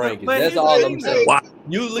up in them rankings. That's all I'm saying.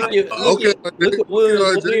 You look at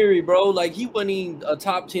Williams Leary, bro. Like he wasn't even a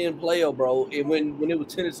top 10 player, bro. When it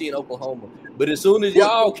was Tennessee and Oklahoma, but as soon as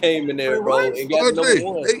y'all came in there, bro, and got number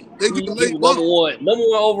 1, he was number one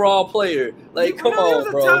overall player. Like, come on,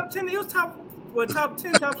 bro. Top 10. He was top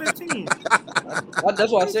 10, top 15. That's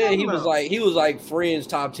what I said. He was like Friends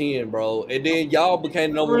top 10, bro. And then y'all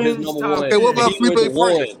became number 1. Okay, what about Felipe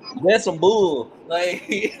Frank? That's some bull.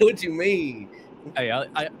 Like, what you mean? Hey,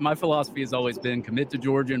 my philosophy has always been commit to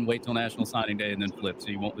Georgia and wait till National Signing Day and then flip so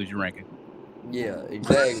you won't lose your ranking. Yeah,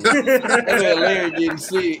 exactly. That's what Larry didn't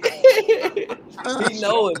see it. He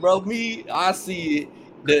know it, bro. I see it.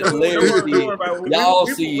 That Larry see it. Y'all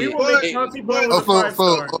see it.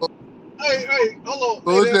 Hey, hold on.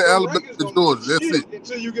 So it's the Alabama to Georgia. That's it.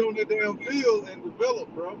 Until you get on that damn field and develop,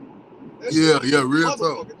 bro. Real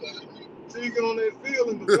talk. Until you get on that field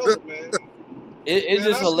and develop, man. It's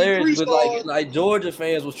just hilarious, but like Georgia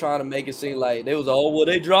fans was trying to make it seem like they was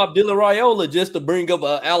they dropped Dylan Raiola just to bring up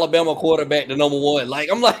an Alabama quarterback to number 1. Like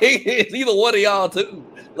I'm like it's either one of y'all two.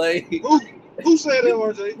 Like who said that,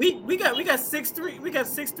 RJ? We got 6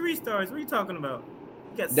 3-stars. What are you talking about?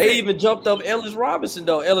 They even jumped up Ellis Robinson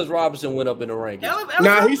though. Ellis Robinson went up in the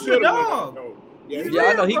rankings. He should have. Yeah,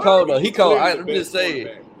 I know he called though. He called. I'm just saying.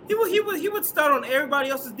 He would start on everybody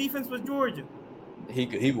else's defense with Georgia.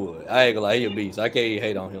 He would. I ain't gonna lie, he a beast. I can't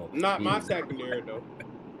hate on him. Not my secondary though.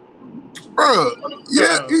 Bro,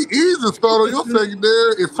 he's a starter on your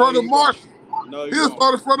secondary in front of Marshall. No, he'll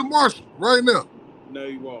start in front of Marshall right now. No,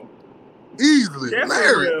 you won't. Easily,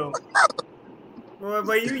 Larry. Well,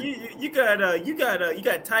 but you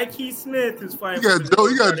got Tyke Smith who's fighting. You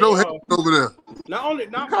got Joe Hayden over there.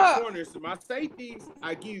 Not my corners, my safeties.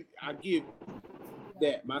 I give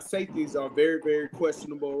that. My safeties are very, very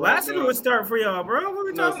questionable. Lassiter would start for y'all, bro. What are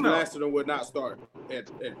we talking about? Lassiter would not start at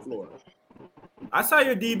Florida. I saw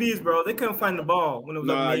your DBs, bro. They couldn't find the ball when it was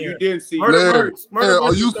up in the air. You didn't see Murder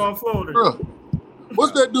on Florida. Bro,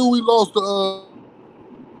 what's that dude we lost to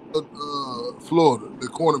Florida, the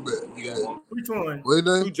cornerback? Yeah. Which one? What his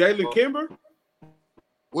name? Jalen Kimber?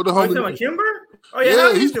 What the hell? You talking about Kimber? Oh yeah,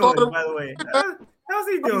 how's he doing? By the way, how's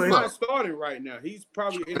he doing? He's not starting right now. He's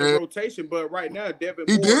probably in the rotation, but right now, Devin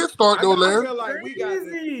Moore. He did start though, Larry. I feel like we got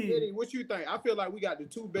Eddie. What you think? I feel like we got the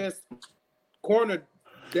 2 best corner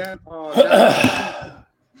down.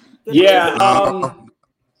 Yeah. All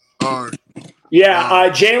right. Yeah,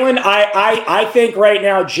 Jalen. I think right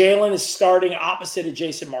now Jalen is starting opposite of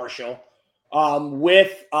Jason Marshall,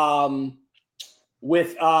 with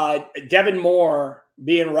Devin Moore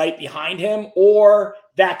being right behind him, or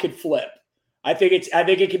that could flip. I think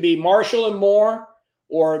it could be Marshall and Moore,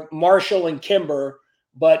 or Marshall and Kimber.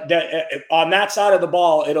 But on that side of the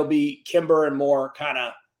ball, it'll be Kimber and Moore kind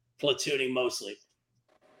of platooning mostly.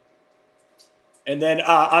 And then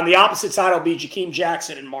on the opposite side will be Jakeem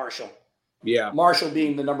Jackson and Marshall. Yeah. Marshall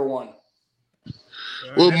being the number one.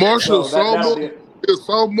 Well, Marshall, that'll be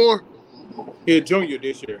sophomore. He's a junior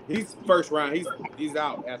this year. He's first round. He's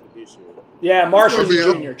out after this year. Yeah, Marshall's a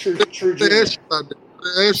junior. True junior. I didn't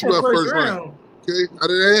ask you about first round. Okay, I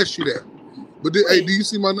didn't ask you that. But hey, do you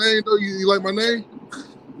see my name though? You like my name?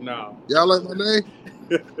 No. Y'all like my name?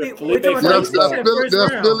 Felipe Did I spell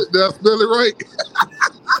it right?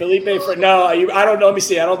 Felipe no, I don't know. Let me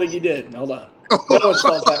see. I don't think you did. Hold on. No one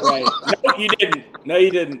spelled that right. No, you didn't. No, you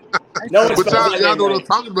didn't. No one spelled that y'all know what I'm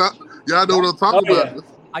talking about. Y'all know what I'm talking about. Yeah.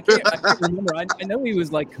 I can't remember. I know he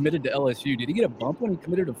was like committed to LSU. Did he get a bump when he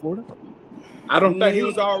committed to Florida? I don't think he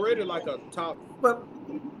was already like a top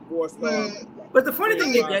 4 star. But the funny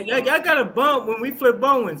thing is, y'all got a bump when we flipped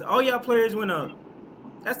Bowens. All y'all players went up.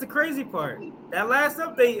 That's the crazy part. That last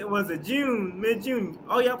update was mid-June.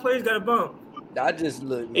 All y'all players got a bump. I just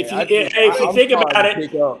look. Man, if you think about it,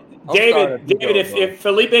 David, if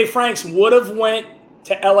Felipe Franks would have went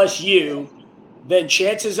to LSU, then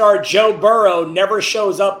chances are Joe Burrow never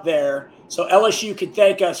shows up there. So LSU could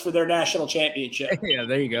thank us for their national championship. Yeah,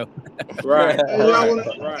 there you go. Right.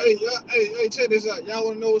 Hey, check this out. Y'all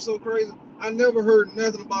want to know what's so crazy? I never heard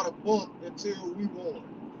nothing about a bump until we won.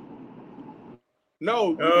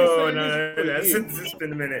 No, it's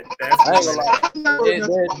been a minute. I ain't gonna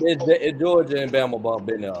lie. Georgia and Bama bump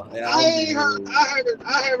been there.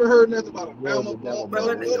 I haven't heard nothing about a Bama bump.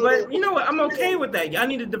 But you know what? I'm okay with that. Y'all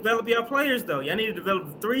need to develop your players, though. Y'all need to develop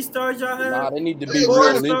the 3 stars y'all have. Nah, they need to be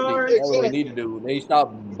realistic. That's what they need to do. They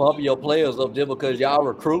stop bumping your players up just because y'all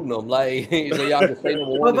recruiting them. Like, so y'all can say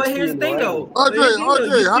number 1. But here's the thing, though. RJ,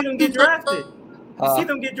 you see them get drafted. You see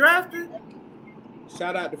them get drafted.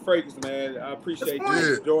 Shout out to Frakes, man. I appreciate you,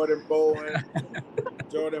 Yeah. Jordan Bowen.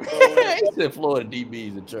 He said Florida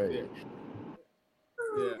DB's a trade.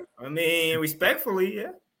 Yeah. I mean, respectfully,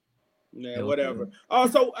 yeah. Yeah, whatever.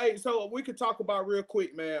 So we could talk about real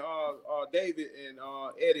quick, man. David and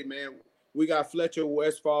Eddie, man. We got Fletcher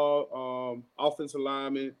Westfall, offensive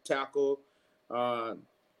lineman, tackle. I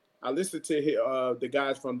listened to the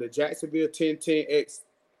guys from the Jacksonville 1010X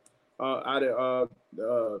out of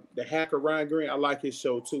the hacker Ryan Green. I like his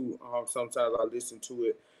show too. Sometimes I listen to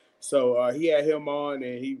it. So he had him on,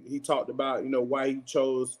 and he talked about why he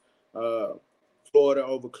chose Florida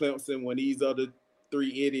over Clemson when these other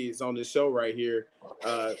 3 idiots on the show right here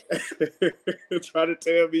try to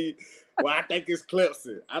tell me, well, I think it's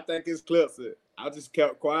Clemson. I just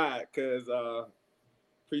kept quiet because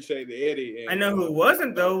appreciate the Eddie. And, I know who it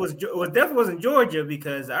wasn't though. Was definitely wasn't Georgia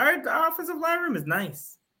because our offensive line room is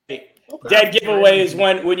nice. Dead giveaway is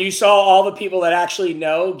when you saw all the people that actually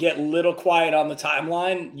know get little quiet on the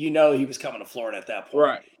timeline. You know he was coming to Florida at that point.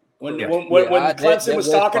 Right. When Clemson was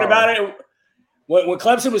talking about it, when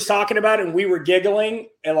Clemson was talking about it, and we were giggling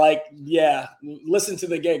and like, yeah, listen to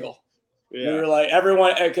the giggle. Yeah. We were like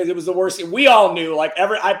everyone because it was the worst. We all knew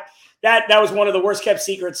that was one of the worst kept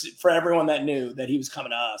secrets for everyone that knew that he was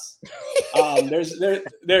coming to us.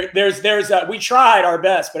 We tried our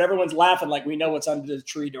best, but everyone's laughing like we know what's under the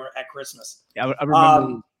tree at Christmas. Yeah, I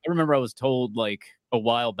remember I was told like a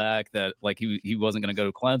while back that like he wasn't going to go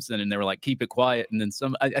to Clemson, and they were like, keep it quiet. And then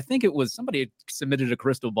I think it was somebody had submitted a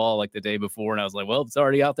crystal ball like the day before, and I was like, well, it's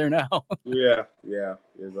already out there now. yeah,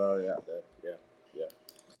 it's already out there. Yeah.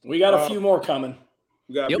 We got a few more coming.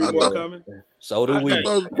 We got a few more coming. So do we.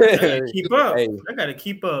 Keep up. Hey. I gotta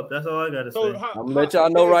keep up. That's all I gotta say. I'm gonna let y'all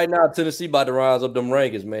know right now. Tennessee about to rise up them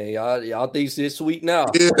rankings, man. Y'all think it's sweet now?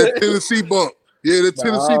 Yeah, that Tennessee bump. Yeah, the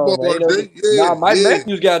Tennessee bump. Yeah, Mike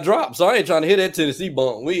Matthews got dropped, so I ain't trying to hit that Tennessee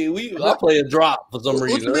bump. I play a drop for some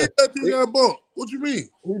reason. What you mean Matthews got bump? What you mean?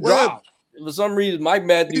 He dropped. For some reason, Mike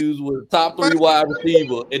Matthews was top 3 wide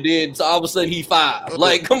receiver, and then all of a sudden he 5.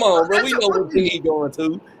 Like, come on, bro. We know what team he going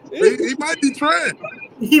to. He might be trying.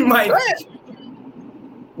 He might.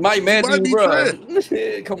 Mike Matthews, bro.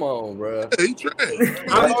 Come on, bro. Yeah, he trying.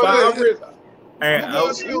 I'm gonna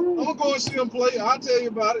go and see him play. I'll tell you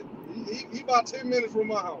about it. He about 10 minutes from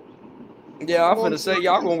my house. Yeah, I'm finna say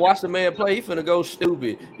y'all gonna watch the man play. He finna go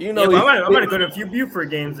stupid. I'm gonna go to a few Buford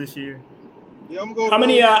games this year. Yeah, I'm going. How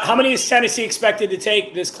many is Tennessee expected to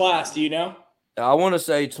take this class? Do you know? I want to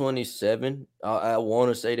say 27. I want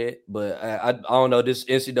to say that, but I don't know. This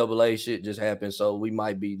NCAA shit just happened, so we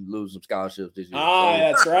might be losing some scholarships this year.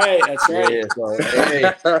 That's right. That's right. Yeah,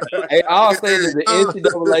 so, hey, I'll say that the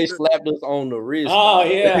NCAA slapped us on the wrist.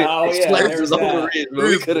 Slapped us on the wrist, but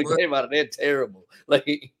we could have came out of that terrible. Like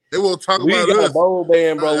they won't talk we about got us. a bowl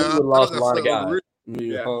band, bro. We would have lost a lot of guys.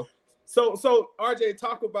 Yeah. So RJ,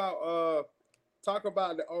 talk about Talk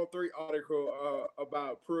about the On3 article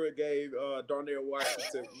about Pruitt gave Darnell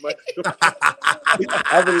Washington money.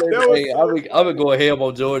 I've been going ham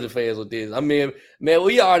on Georgia fans with this. I mean, man,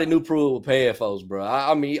 we already knew Pruitt was paying folks, bro.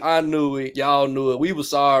 I mean, I knew it. Y'all knew it. We were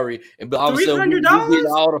sorry, and all of a sudden we get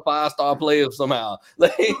all the 5-star players somehow.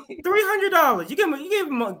 Like $300. You gave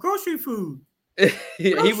him grocery food.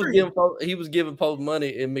 he was giving folks money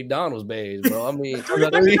in McDonald's bags, bro. I mean, we're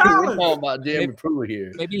talking about Jeremy Pruitt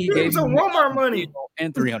here. Maybe he gave some Walmart money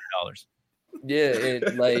and $300. Yeah,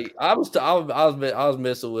 and like I was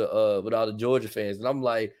messing with all the Georgia fans, and I'm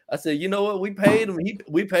like, I said, you know what? We paid him.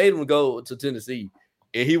 We paid him to go to Tennessee,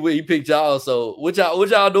 and he picked y'all. So what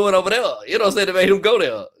y'all doing over there? You know, said they made him go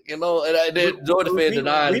there. You know, and then Georgia fans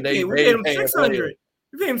denied we paid him $600.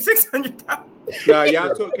 We paid him $600. Nah,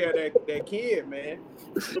 y'all took care of that kid, man.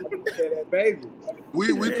 Took care of that baby. We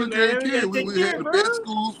took care of the kid. We had the best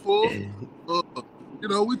schools for. You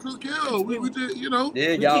know, we took care of. We did. You know.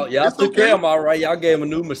 Yeah, y'all took care of him all right. Y'all gave him a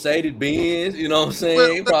new Mercedes Benz. You know what I'm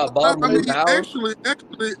saying? He probably bought him a new house. Actually,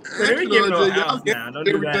 y'all gave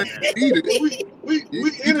everything he needed. We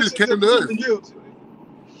just came to us.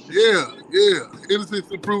 Yeah. Innocent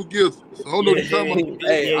to prove guilty. So hold on.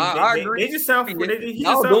 Hey, I agree. They just sound for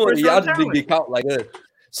y'all doing it. Y'all just didn't get caught like us.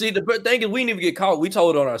 See, the thing is, we didn't even get caught. We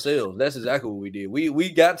told on ourselves. That's exactly what we did. We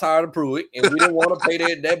got tired of Pruitt, and we didn't want to pay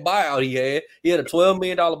that buyout he had. He had a $12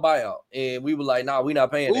 million buyout, and we were like, nah, we're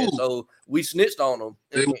not paying that. So we snitched on him.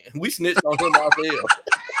 We snitched on him ourselves.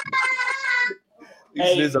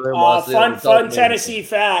 Fun Tennessee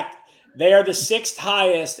fact. They are the 6th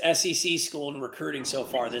highest SEC school in recruiting so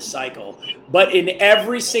far this cycle. But in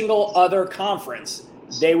every single other conference,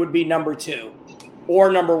 they would be number 2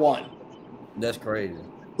 or number 1. That's crazy.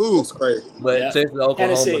 That's crazy. But Texas,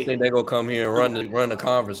 Oklahoma, I think they're gonna come here and run the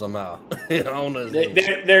conference somehow. They're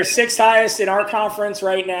 6th highest in our conference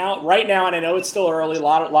right now, and I know it's still early. A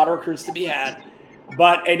lot of recruits to be had,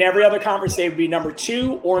 but in every other conference they would be number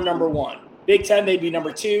 2 or number 1. Big 10 they'd be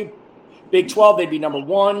number 2. Big 12 they'd be number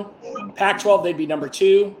 1. Pac-12 they'd be number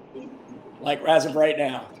 2. Like as of right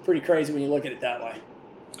now, it's pretty crazy when you look at it that way.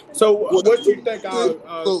 So what do you think?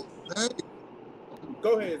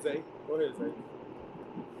 Go ahead, Zay.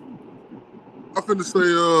 I'm finna say,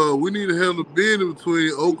 we need to handle the bend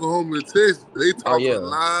between Oklahoma and Texas. They talk a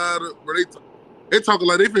lot of, bro. They talking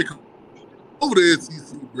like they finna come over the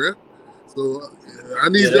SEC, bro. So I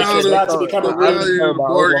need y'all to become a real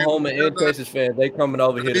Oklahoma and Texas fans. They coming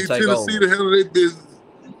over here to take over. Tennessee to handle their business.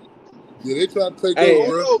 Yeah, they try to take over,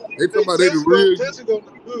 bro. They talking about they the real. Texas gonna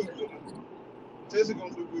do good. Texas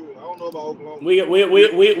gonna do good. I don't know about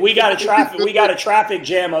Oklahoma. We got a traffic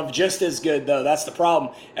jam of just as good though. That's the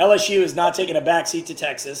problem. LSU is not taking a backseat to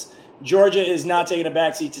Texas. Georgia is not taking a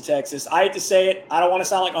backseat to Texas. I hate to say it. I don't want to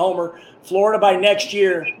sound like a homer. Florida by next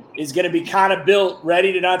year is going to be kind of built,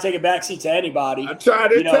 ready to not take a backseat to anybody. I tried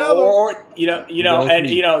to tell them.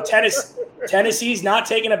 Tennessee's not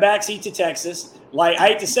taking a backseat to Texas. Like I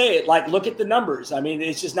hate to say it. Like look at the numbers. I mean,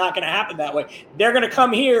 it's just not going to happen that way. They're going to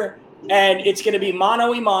come here. And it's going to be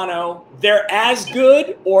mano a mano. They're as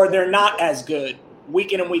good or they're not as good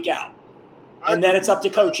week in and week out. And then it's up to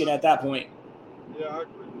coaching at that point. Yeah, I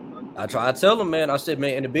agree. I tried to tell them, man. I said,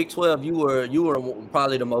 man, in the Big 12, you were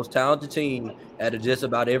probably the most talented team out of just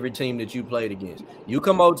about every team that you played against. You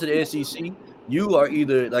come over to the SEC, you are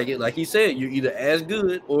either, like he said, you're either as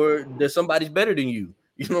good or there's somebody's better than you.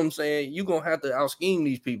 You know what I'm saying? You're going to have to out-scheme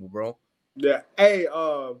these people, bro. Yeah. Hey,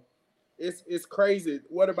 It's crazy.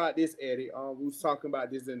 What about this, Eddie? We was talking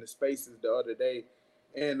about this in the spaces the other day.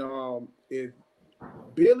 And if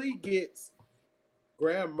Billy gets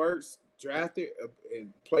Graham Mertz drafted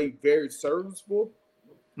and played very serviceable,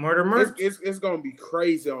 it's going to be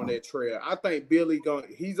crazy on that trail. I think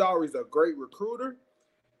he's always a great recruiter.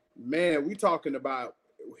 Man, we talking about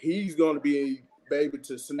he's going to be able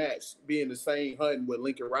to snatch, be in the same hunting with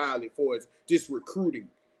Lincoln Riley for his just recruiting.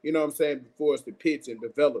 You know what I'm saying? For us to pitch and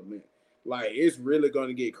development. Like, it's really going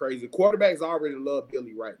to get crazy. Quarterbacks already love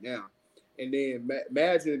Billy right now. And then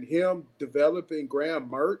imagine him developing Graham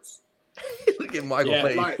Mertz. Look at Michael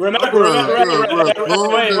Payne. Like, remember. Wait.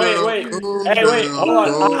 Hey, wait, hold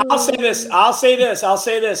on. I'll say this.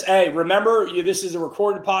 Hey, remember, this is a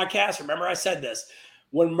recorded podcast. Remember I said this.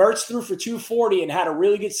 When Mertz threw for 240 and had a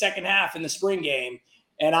really good second half in the spring game,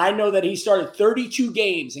 and I know that he started 32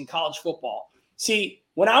 games in college football. See,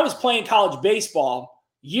 when I was playing college baseball,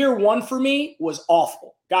 Year 1 for me was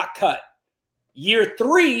awful. Got cut. Year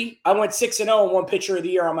 3, I went 6-0 and won pitcher of the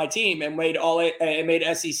year on my team and made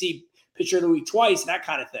SEC pitcher of the week twice and that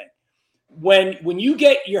kind of thing. When you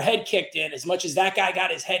get your head kicked in, as much as that guy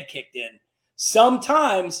got his head kicked in,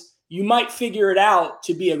 sometimes you might figure it out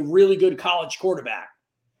to be a really good college quarterback.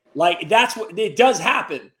 Like, that's what it does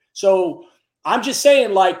happen. So I'm just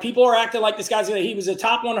saying, like, people are acting like this guy's he was a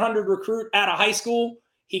top 100 recruit out of high school.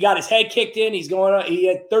 He got his head kicked in. He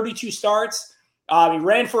had 32 starts. He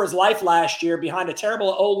ran for his life last year behind a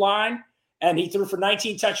terrible O-line, and he threw for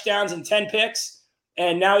 19 touchdowns and 10 picks.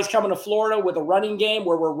 And now he's coming to Florida with a running game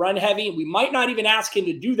where we're run heavy. We might not even ask him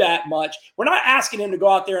to do that much. We're not asking him to go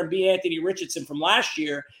out there and be Anthony Richardson from last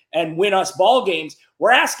year and win us ball games.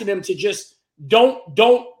 We're asking him to just don't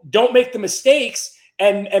make the mistakes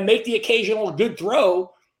and make the occasional good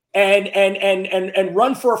throw and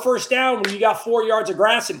run for a first down when you got 4 yards of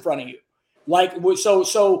grass in front of you. Like,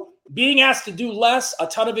 so being asked to do less, a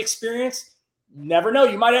ton of experience, never know.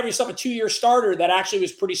 You might have yourself a 2-year starter that actually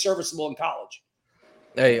was pretty serviceable in college.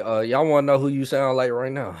 Hey, y'all want to know who you sound like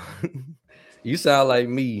right now? You sound like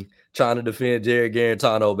me trying to defend Jerry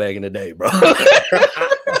Garantano back in the day, bro.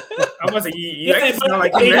 I must say, you actually sound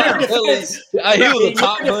like him now. He was a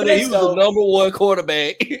top 100. He was the number one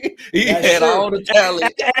quarterback. He had all the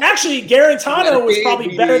talent. And actually, Garantano was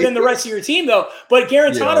probably better than the rest of your team, though. But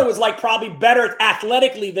Garantano was like probably better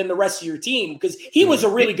athletically than the rest of your team because he was a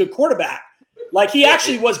really good quarterback. Like, he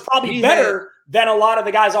actually was probably better than a lot of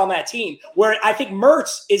the guys on that team. Where I think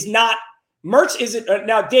Mertz isn't.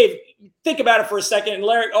 Now, Dave, think about it for a second. And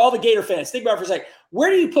Larry, all the Gator fans, think about it for a second. Where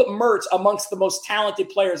do you put Mertz amongst the most talented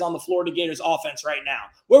players on the Florida Gators offense right now?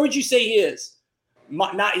 Where would you say he is?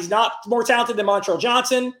 He's not more talented than Montrell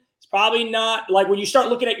Johnson. He's probably not. Like, when you start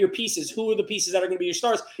looking at your pieces, who are the pieces that are going to be your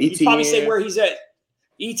stars? You'd probably say where he's at.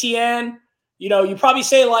 ETN, you probably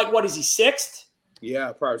say, like, what is he, 6th?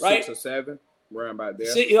 Yeah, probably right? 6 or 7, around about there.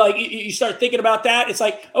 So, like, you start thinking about that. It's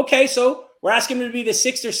like, okay, so we're asking him to be the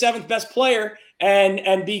 6th or 7th best player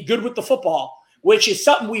and be good with the football, which is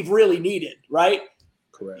something we've really needed, right?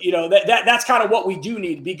 Correct. That's kind of what we do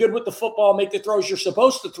need. Be good with the football, make the throws you're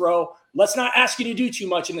supposed to throw. Let's not ask you to do too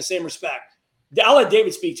much in the same respect. I'll let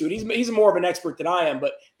David speak to it. He's more of an expert than I am,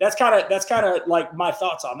 but that's kind of like my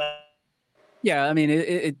thoughts on that. Yeah, I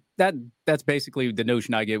mean, that's basically the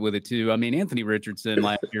notion I get with it too. I mean, Anthony Richardson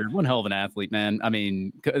last year, one hell of an athlete, man. I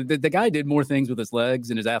mean, the guy did more things with his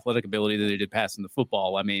legs and his athletic ability than he did passing the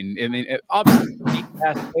football. I mean, obviously,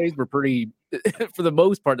 pass plays were pretty, for the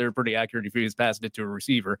most part, they were pretty accurate if he was passing it to a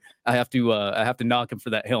receiver. I have to knock him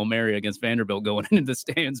for that Hail Mary against Vanderbilt going into the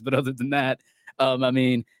stands. But other than that, I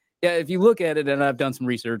mean, yeah, if you look at it, and I've done some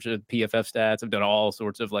research at PFF stats, I've done all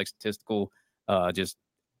sorts of like statistical, just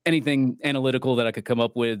anything analytical that I could come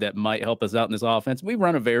up with that might help us out in this offense. We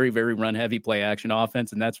run a very, very run-heavy play-action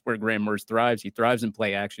offense, and that's where Graham Mertz thrives. He thrives in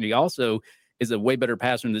play-action. He also is a way better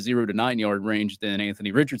passer in the 0 to 9 yard range than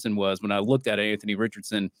Anthony Richardson was. When I looked at Anthony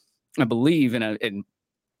Richardson, I believe, and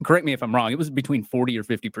correct me if I'm wrong, it was between 40 or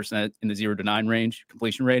 50% in the 0 to 9 range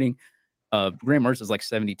completion rating. Graham Mertz is like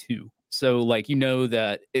 72. So, like,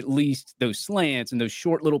 that at least those slants and those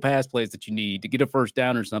short little pass plays that you need to get a first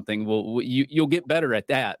down or something, you'll get better at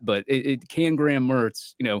that. But can Graham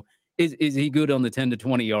Mertz, is he good on the 10 to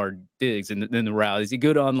 20 yard digs and then the route? Is he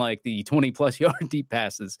good on like the 20+ yard deep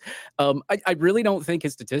passes? I really don't think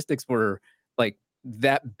his statistics were like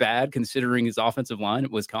that bad considering his offensive line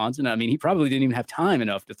at Wisconsin. I mean, he probably didn't even have time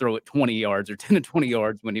enough to throw it 20 yards or 10 to 20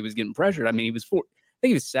 yards when he was getting pressured. I mean, I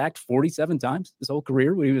think he was sacked 47 times his whole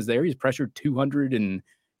career when he was there. He's pressured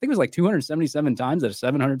 277 times out of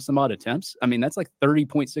 700 some odd attempts. I mean, that's like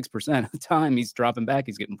 30.6% of the time he's dropping back,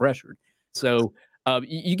 he's getting pressured. So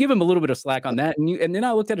you give him a little bit of slack on that. And then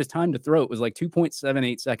I looked at his time to throw. It was like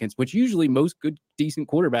 2.78 seconds, which usually most good, decent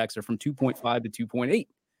quarterbacks are from 2.5 to 2.8.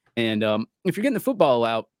 And if you're getting the football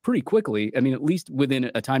out pretty quickly, I mean, at least within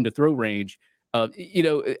a time to throw range,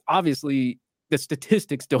 obviously the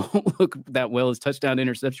statistics don't look that well. His touchdown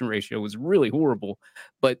interception ratio was really horrible,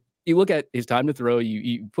 but you look at his time to throw,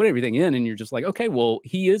 you put everything in and you're just like, okay, well,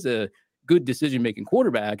 he is a good decision-making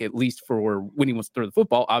quarterback, at least for when he wants to throw the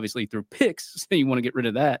football. Obviously through picks, so you want to get rid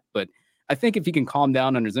of that. But I think if he can calm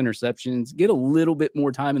down on his interceptions, get a little bit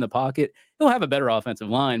more time in the pocket, he'll have a better offensive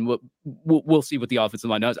line. We'll see what the offensive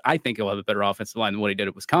line does. I think he'll have a better offensive line than what he did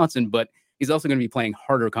at Wisconsin, but he's also going to be playing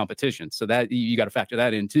harder competition. So that you got to factor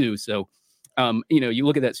that in too. So, you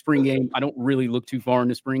look at that spring game. I don't really look too far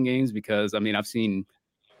into spring games because, I mean, I've seen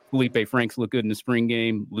Felipe Franks look good in the spring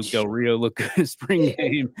game. Luke Del Rio look good in the spring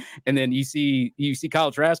game. And then you see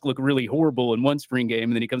Kyle Trask look really horrible in one spring game,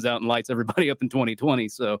 and then he comes out and lights everybody up in 2020.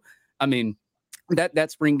 So, I mean,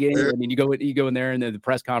 that spring game, I mean, you go in there and then the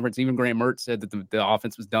press conference, even Graham Mertz said that the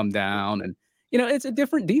offense was dumbed down, and it's a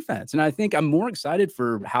different defense. And I think I'm more excited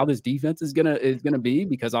for how this defense is gonna be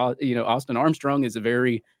because Austin Armstrong is a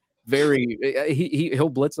very very he'll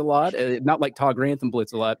blitz a lot, not like Todd Grantham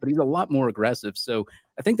blitz a lot, but he's a lot more aggressive. So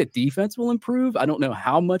I think the defense will improve. I don't know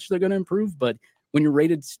how much they're going to improve, but when you're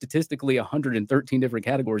rated statistically 113 different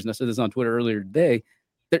categories, and I said this on Twitter earlier today,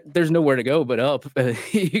 there's nowhere to go but up.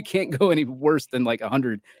 You can't go any worse than like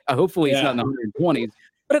 100. Hopefully it's not in the 120s.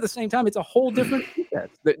 But at the same time, it's a whole different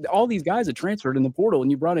defense. All these guys have transferred in the portal, and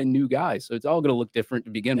you brought in new guys, so it's all going to look different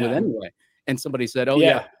to begin with anyway. And somebody said, "Oh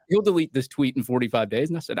yeah, he'll delete this tweet in 45 days."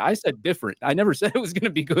 And I said different. I never said it was going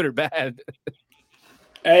to be good or bad.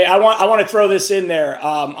 Hey, I want to throw this in there.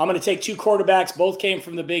 I'm going to take two quarterbacks. Both came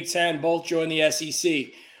from the Big Ten. Both joined the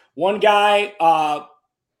SEC. One guy,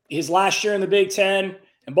 his last year in the Big Ten,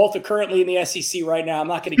 and both are currently in the SEC right now. I'm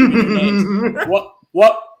not going to give you their names.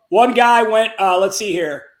 One guy went, let's see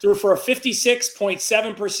here, threw for a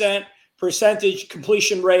 56.7% percentage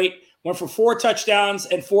completion rate, went for 4 touchdowns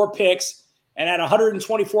and 4 picks, and had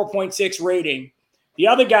 124.6 rating. The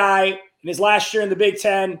other guy, in his last year in the Big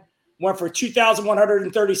Ten, went for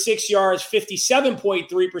 2,136 yards,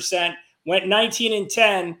 57.3%, went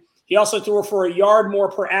 19-10. He also threw for a yard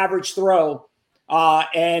more per average throw,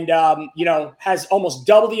 and has almost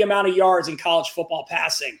double the amount of yards in college football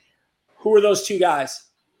passing. Who are those two guys?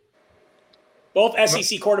 Both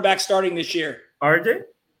SEC quarterbacks starting this year. RJ?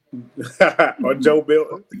 Or Joe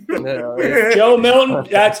Milton. Joe Milton.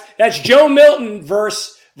 That's Joe Milton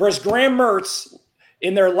versus Graham Mertz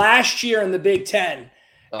in their last year in the Big Ten.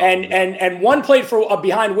 And one played for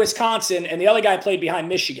behind Wisconsin, and the other guy played behind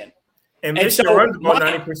Michigan. And Michigan runs the ball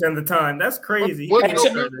 90% of the time. That's crazy. What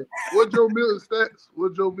Joe Milton's stats?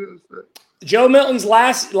 Joe Milton's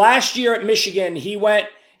last year at Michigan, he went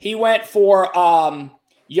for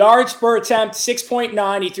yards per attempt,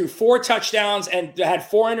 6.9. He threw 4 touchdowns and had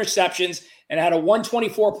 4 interceptions and had a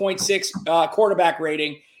 124.6 quarterback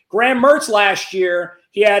rating. Graham Mertz last year,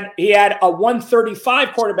 he had a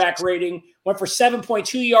 135 quarterback rating, went for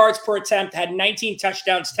 7.2 yards per attempt, had 19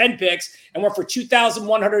 touchdowns, 10 picks, and went for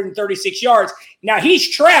 2,136 yards. Now, he's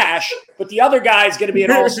trash, but the other guy is going to be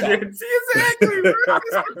an all-star. Exactly.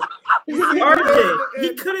 RJ,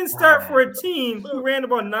 he couldn't start for a team who ran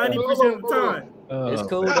about 90% of the time. It's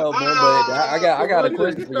cool though, man. But I got a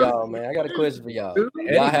question for y'all, man. I got a question for y'all.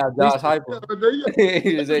 Y'all have Josh Heupel.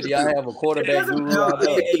 He said y'all have a quarterback guru out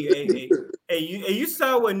there. Hey, you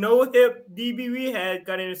saw what no-hip DB we had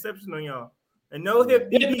got an interception on y'all. And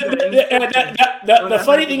no-hip DB the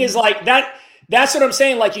funny thing is like that. That's what I'm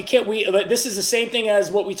saying. Like you can't. This is the same thing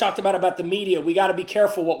as what we talked about the media. We got to be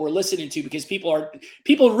careful what we're listening to because people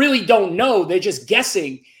really don't know. They're just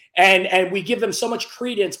guessing, and we give them so much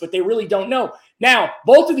credence, but they really don't know. Now,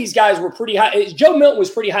 both of these guys were pretty high. Joe Milton was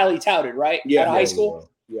pretty highly touted, right? Out of high school.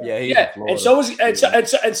 Yeah. And so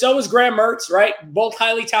was Graham Mertz, right? Both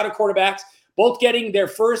highly touted quarterbacks, both getting their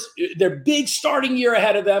big starting year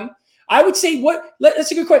ahead of them. I would say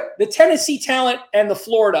that's a good question. The Tennessee talent and the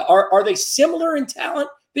Florida, are they similar in talent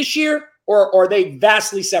this year or are they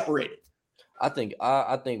vastly separated? I think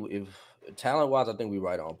if talent-wise, I think we're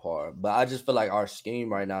right on par. But I just feel like our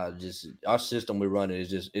scheme right now, our system we're running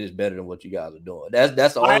is better than what you guys are doing.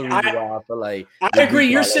 That's the only reason why I feel like I agree.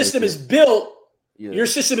 Your system is built. Yeah. Your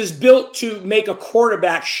system is built to make a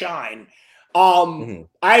quarterback shine.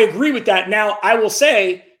 I agree with that. Now, I will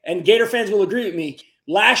say, and Gator fans will agree with me,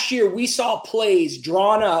 last year we saw plays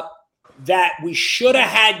drawn up that we should have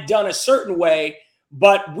had done a certain way,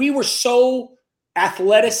 but we were so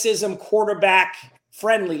athleticism quarterback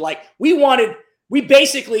friendly. Like we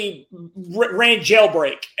basically ran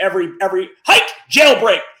jailbreak every hike,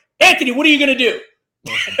 jailbreak. Anthony, what are you going to do?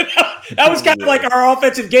 That was kind of like our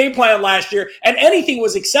offensive game plan last year, and anything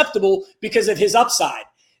was acceptable because of his upside.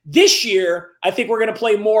 This year, I think we're going to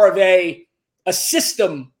play more of a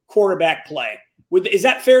system quarterback play. Is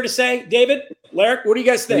that fair to say, David? Larrick, what do you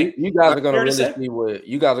guys think? You guys are going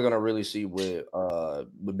to really see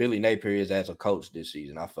what Billy Napier is as a coach this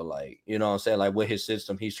season. I feel like, you know what I'm saying, like with his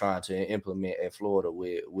system he's trying to implement at Florida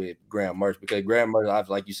with Graham Mertz, because Graham Mertz,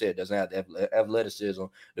 like you said, doesn't have the athleticism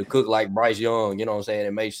to cook like Bryce Young, you know what I'm saying,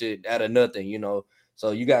 and makes it out of nothing, you know.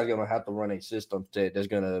 So you guys are going to have to run a system that's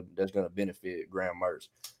going to benefit Graham Mertz,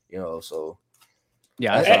 you know. So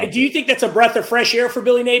yeah. Do you think that's a breath of fresh air for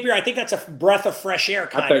Billy Napier? I think that's a breath of fresh air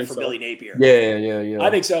kind of for Billy Napier. Yeah. I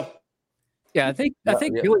think so. Yeah, I think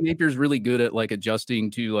Billy Napier's really good at like adjusting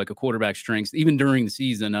to like a quarterback strengths, even during the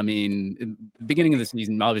season. I mean, beginning of the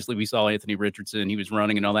season, obviously we saw Anthony Richardson, he was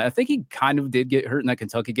running and all that. I think he kind of did get hurt in that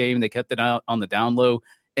Kentucky game. They kept it out on the down low,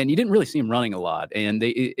 and you didn't really see him running a lot. And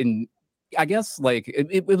I guess like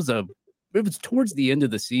it was towards the end of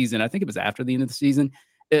the season. I think it was after the end of the season.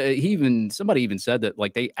 somebody even said that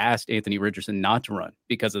like they asked Anthony Richardson not to run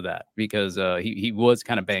because of that, because he was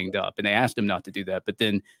kind of banged up, and they asked him not to do that. But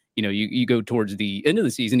then, you go towards the end of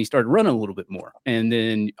the season, he started running a little bit more. And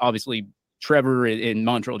then obviously Trevor and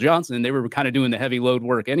Montrell Johnson, they were kind of doing the heavy load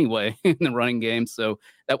work anyway in the running game. So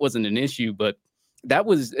that wasn't an issue, but that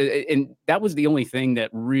was the only thing that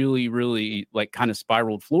really, really like kind of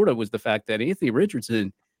spiraled Florida, was the fact that Anthony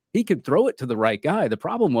Richardson, he could throw it to the right guy. The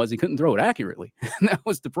problem was he couldn't throw it accurately. And that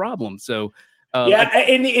was the problem. So in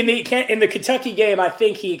the Kentucky game, I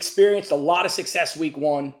think he experienced a lot of success week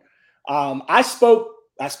 1. I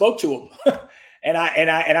spoke to him and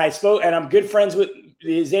I'm good friends with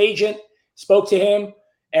his agent, spoke to him.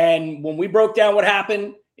 And when we broke down what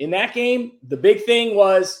happened in that game, the big thing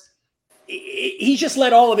was he just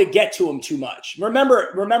let all of it get to him too much.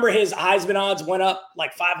 Remember his Heisman odds went up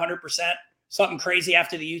like 500%, something crazy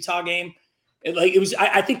after the Utah game.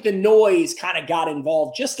 I think the noise kind of got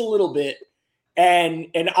involved just a little bit. And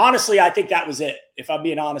honestly, I think that was it. If I'm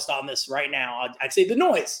being honest on this right now, I'd say the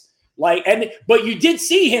noise. But you did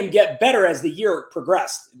see him get better as the year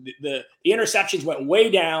progressed. The interceptions went way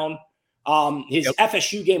down. His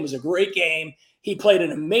FSU game was a great game. He played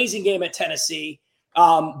an amazing game at Tennessee.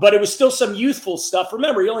 But it was still some youthful stuff.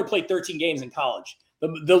 Remember, he only played 13 games in college.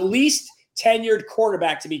 The least tenured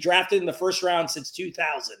quarterback to be drafted in the first round since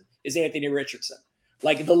 2000 is Anthony Richardson.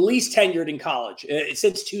 Like the least tenured in college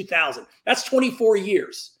since 2000. That's 24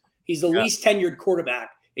 years. He's the least tenured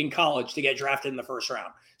quarterback in college to get drafted in the first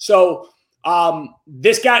round. So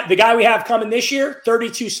the guy we have coming this year,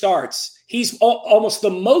 32 starts. He's almost the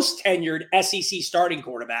most tenured SEC starting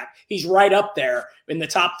quarterback. He's right up there in the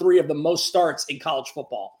top 3 of the most starts in college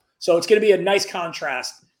football. So it's going to be a nice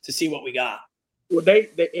contrast to see what we got. Well,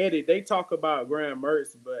 they talk about Graham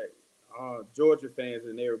Mertz, but Georgia fans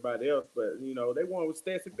and everybody else, but they won with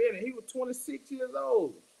Stetson Bennett. He was 26 years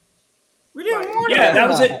old. We didn't want him.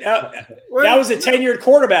 That was a tenured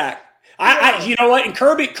quarterback. You know what? And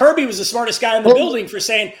Kirby was the smartest guy in the building for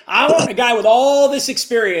saying, I want a guy with all this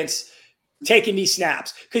experience taking these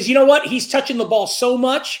snaps. Because you know what? He's touching the ball so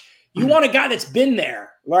much. You want a guy that's been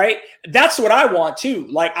there, right? That's what I want too.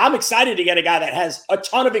 Like, I'm excited to get a guy that has a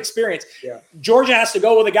ton of experience. Yeah. Georgia has to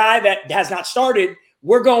go with a guy that has not started.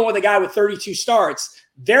 We're going with a guy with 32 starts.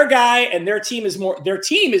 Their guy and their team is more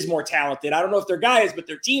talented. I don't know if their guy is, but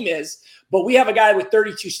their team is. But we have a guy with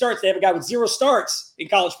 32 starts. They have a guy with 0 starts in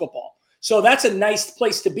college football. So that's a nice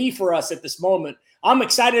place to be for us at this moment. I'm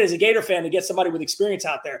excited as a Gator fan to get somebody with experience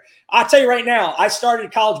out there. I'll tell you right now, I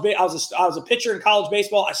started college. I was a pitcher in college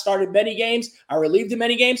baseball. I started many games. I relieved in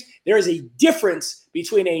many games. There is a difference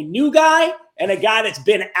between a new guy and a guy that's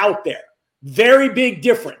been out there. Very big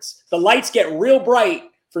difference. The lights get real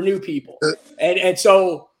bright for new people. And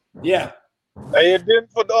so, yeah. Hey, it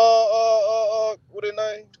didn't for what his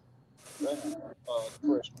name?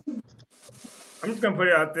 I'm just gonna put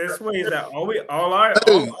it out this way: is that all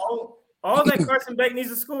that Carson Beck needs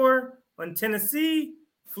to score on Tennessee,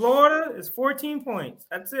 Florida is 14 points.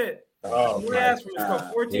 That's it. We asked for to score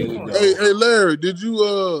 14 points. Hey, Larry, did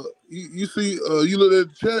you you see you looked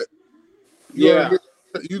at the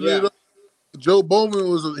chat? Joe Bowman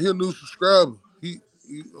was a new subscriber. He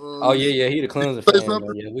he the Clemson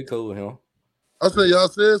fan. Yeah, we cool with him. I said y'all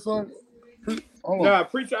said something.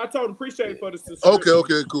 I told him appreciate it for the subscription.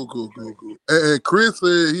 Okay, cool. And Chris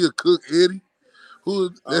said he'll cook Eddie.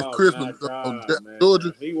 That's Chris from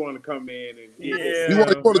Georgia. He want to come in and he want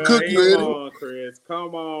to cook you, Eddie.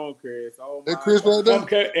 Come on, Chris. Oh my. Hey, Chris, right there.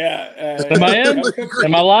 Okay, yeah. Am I in?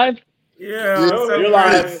 Am I live? Yeah, you're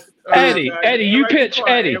live. Eddie, you pitch.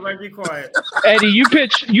 Eddie, everybody be quiet. Eddie, you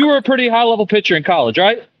pitch. You were a pretty high level pitcher in college,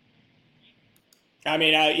 right? I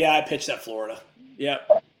mean, I pitched at Florida. Yeah.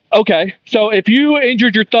 Okay, so if you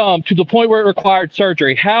injured your thumb to the point where it required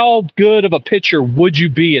surgery, how good of a pitcher would you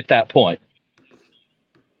be at that point?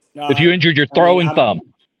 If you injured your throwing thumb.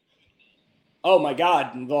 Oh, my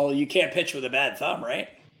God. Well, you can't pitch with a bad thumb, right?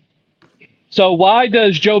 So why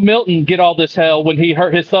does Joe Milton get all this hell when he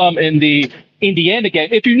hurt his thumb in the Indiana game?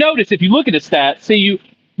 If you notice, if you look at his stats, see, you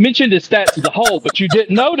mentioned his stats as a whole, but you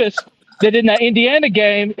didn't notice that in that Indiana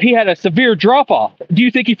game, he had a severe drop-off. Do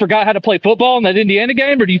you think he forgot how to play football in that Indiana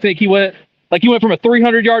game, or do you think he went from a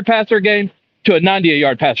 300-yard passer game to a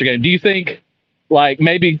 90-yard passer game? Do you think,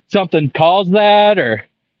 maybe something caused that, or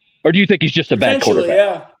do you think he's just a bad quarterback?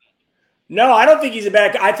 Yeah. No, I don't think he's a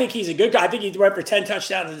bad guy. I think he's a good guy. I think he went for 10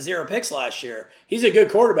 touchdowns and 0 picks last year. He's a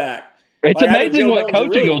good quarterback. It's amazing what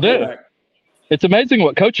coaching will do. It's amazing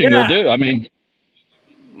what coaching will do. I mean,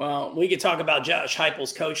 well, we could talk about Josh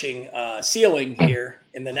Heupel's coaching ceiling here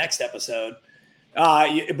in the next episode.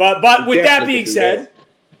 But with that being said,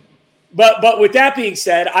 But with that being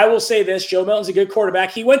said, I will say this: Joe Milton's a good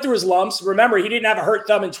quarterback. He went through his lumps. Remember, he didn't have a hurt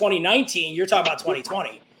thumb in 2019. You're talking about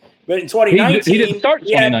 2020, but in 2019, he didn't start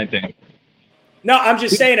 2019. No, I'm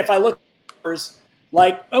just saying. If I look,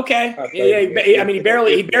 like okay, I mean, he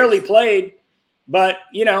barely played, but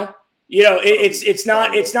it's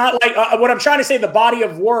not like what I'm trying to say. The body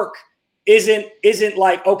of work isn't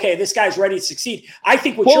like okay, this guy's ready to succeed. I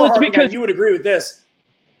think you would agree with this.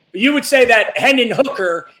 You would say that Hendon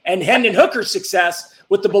Hooker's success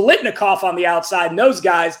with the Biletnikoff on the outside and those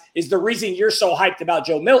guys is the reason you're so hyped about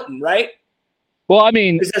Joe Milton, right? Well, I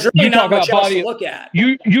mean, there's really not much else to look at.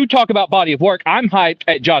 You talk about body of work. I'm hyped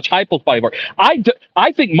at Josh Heupel's body of work.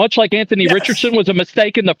 I think much like Anthony Richardson was a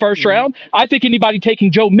mistake in the first round, I think anybody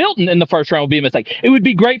taking Joe Milton in the first round would be a mistake. It would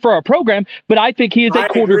be great for our program, but I think he is a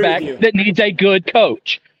quarterback that needs a good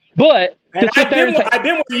coach. But I've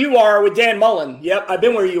been where you are with Dan Mullen. Yep, I've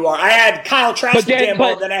been where you are. I had Kyle Trask with Dan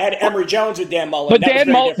Mullen, then I had Emory Jones with Dan Mullen. But Dan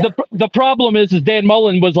Mullen, the problem is Dan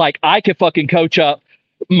Mullen was like, I could fucking coach up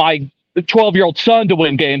my 12-year-old son to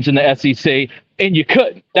win games in the SEC, and you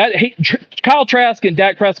couldn't. Kyle Trask and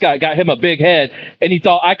Dak Prescott got him a big head, and he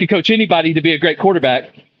thought I could coach anybody to be a great quarterback,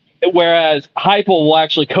 whereas Heupel will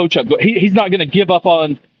actually coach up. He's not going to give up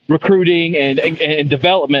on recruiting and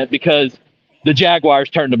development because the Jaguars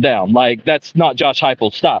turned him down. Like, that's not Josh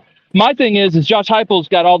Heupel's style. My thing is Josh Heupel's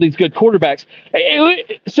got all these good quarterbacks.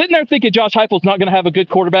 Sitting there thinking Josh Heupel's not going to have a good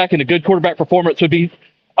quarterback and a good quarterback performance would be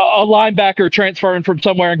a linebacker transferring from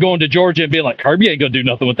somewhere and going to Georgia and being like, Kirby ain't going to do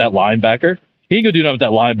nothing with that linebacker. He ain't going to do nothing with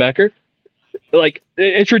that linebacker. Like,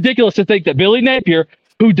 it's ridiculous to think that Billy Napier,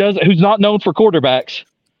 who's not known for quarterbacks,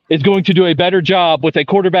 is going to do a better job with a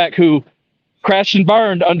quarterback who crashed and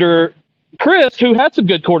burned under Chris, who had some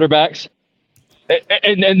good quarterbacks.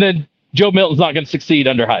 And then Joe Milton's not going to succeed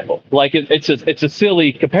under Heupel. Like it's a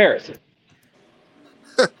silly comparison.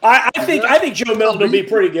 I think Joe Milton will be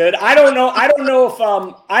pretty good. I don't know if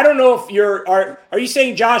are you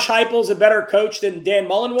saying Josh Heupel's a better coach than Dan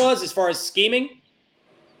Mullen was as far as scheming?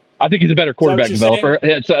 I think he's a better quarterback developer.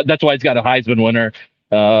 That's why he's got a Heisman winner,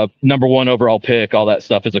 number 1 overall pick, all that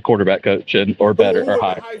stuff as a quarterback coach or better or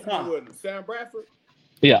higher. Sam Bradford?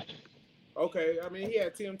 Yeah. Okay, I mean he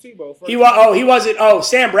had Tim Tebow first. He wasn't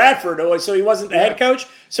Sam Bradford, so he wasn't the head coach.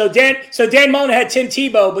 So Dan Mullen had Tim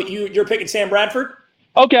Tebow, but you're picking Sam Bradford?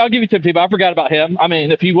 Okay, I'll give you Tim Tebow. I forgot about him. I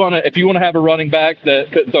mean, if you want to have a running back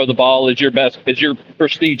that couldn't throw the ball as your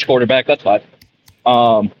prestige quarterback, that's fine.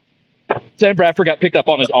 Sam Bradford got picked up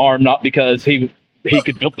on his arm, not because he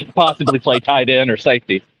could possibly play tight end or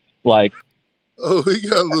safety. Like, oh, he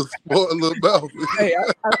got a little mouth. Hey,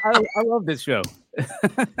 I love this show.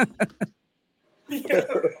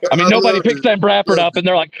 I mean, nobody picked Sam Bradford up, and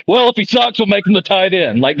they're like, "Well, if he sucks, we'll make him the tight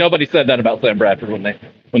end." Like, nobody said that about Sam Bradford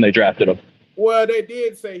when they drafted him. Well, they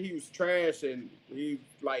did say he was trash, and he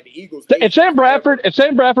like the Eagles. If Sam Bradford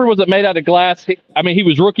wasn't made out of glass, he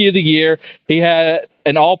was rookie of the year. He had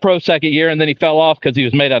an All-Pro second year, and then he fell off because he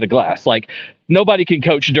was made out of glass. Like, nobody can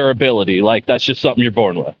coach durability. Like, that's just something you're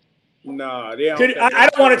born with. No, I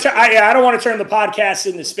don't want to turn the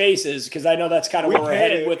podcast into spaces because I know that's kind of where we're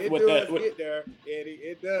headed with the.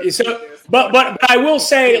 It does. So, but I will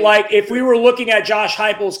say, like, if we were looking at Josh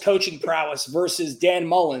Heupel's coaching prowess versus Dan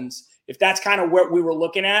Mullen's, if that's kind of what we were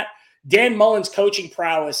looking at, Dan Mullen's coaching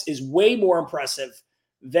prowess is way more impressive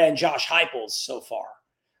than Josh Heupel's so far.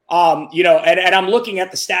 And I'm looking at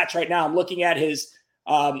the stats right now. I'm looking at his.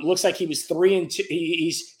 Looks like he was 3-2.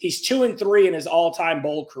 He's 2-3 in his all-time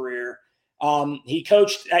bowl career. He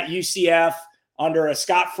coached at UCF under a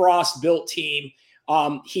Scott Frost built team.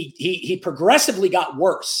 He progressively got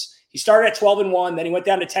worse. He started at 12-1, then he went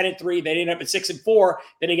down to 10-3. Then he ended up at 6-4.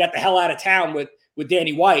 Then he got the hell out of town with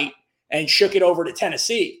Danny White and shook it over to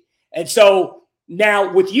Tennessee. And so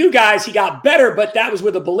now with you guys, he got better, but that was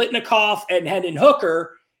with a Biletnikoff and Hendon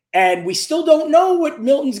Hooker. And we still don't know what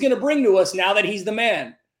Milton's going to bring to us now that he's the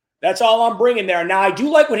man. That's all I'm bringing there. Now, I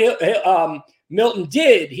do like what Milton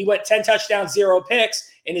did. He went 10 touchdowns, 0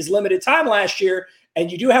 picks in his limited time last year.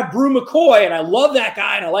 And you do have Brew McCoy, and I love that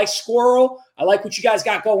guy, and I like Squirrel. I like what you guys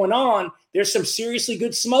got going on. There's some seriously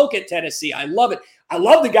good smoke at Tennessee. I love it. I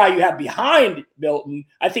love the guy you have behind Milton.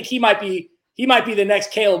 I think he might be the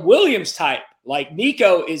next Caleb Williams type. Like,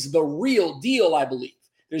 Nico is the real deal, I believe.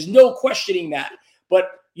 There's no questioning that.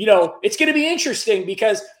 But it's going to be interesting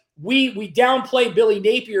because we downplay Billy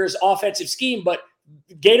Napier's offensive scheme, but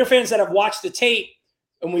Gator fans that have watched the tape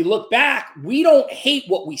and we look back, we don't hate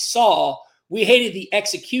what we saw. We hated the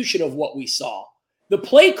execution of what we saw. The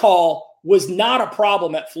play call was not a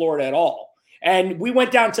problem at Florida at all. And we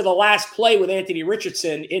went down to the last play with Anthony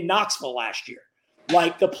Richardson in Knoxville last year.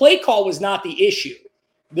 Like, the play call was not the issue.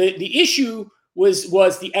 The issue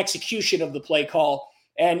was the execution of the play call.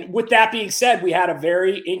 And with that being said, we didn't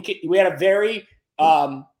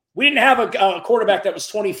have a quarterback that was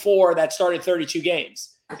 24 that started 32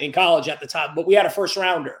 games in college at the time, but we had a first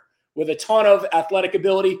rounder with a ton of athletic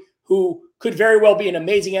ability who could very well be an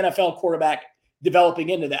amazing NFL quarterback developing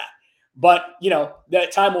into that. But,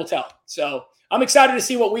 that time will tell. So I'm excited to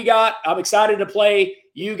see what we got. I'm excited to play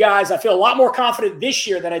you guys. I feel a lot more confident this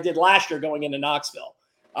year than I did last year going into Knoxville.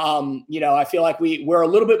 I feel like we're a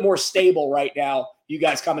little bit more stable right now, you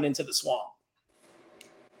guys coming into the Swamp.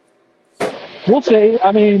 We'll see.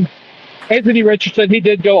 I mean, Anthony Richardson, he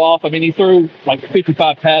did go off. I mean, he threw like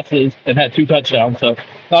 55 passes and had 2 touchdowns, so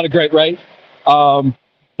not a great rate.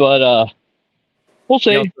 But we'll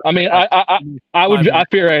see. I mean, I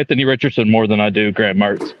fear Anthony Richardson more than I do Graham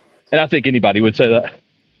Mertz, and I think anybody would say that.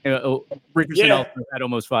 Richardson also had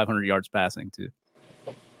almost 500 yards passing too.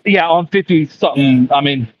 Yeah, on 50-something. I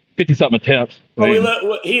mean, 50-something attempts.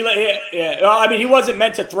 Well, he wasn't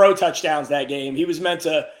meant to throw touchdowns that game. He was meant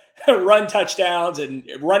to run touchdowns and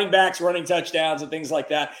running backs running touchdowns and things like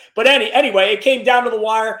that. But anyway, it came down to the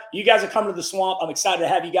wire. You guys are coming to the Swamp. I'm excited to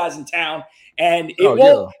have you guys in town. And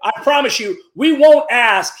I promise you, we won't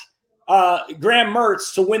ask Graham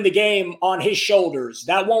Mertz to win the game on his shoulders.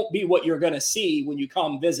 That won't be what you're going to see when you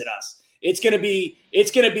come visit us. It's going to be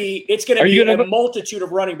a multitude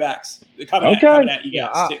of running backs coming at you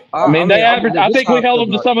guys too. I think we held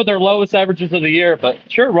them to some of their lowest averages of the year, but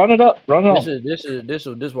sure, run it up. This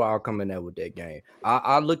is why I'll come in there with that game.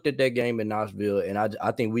 I looked at that game in Knoxville, and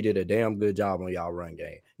I think we did a damn good job on y'all run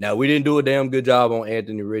game. Now, we didn't do a damn good job on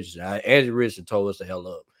Anthony Richardson. Anthony Richardson told us to hell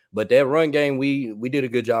up. But that run game, we did a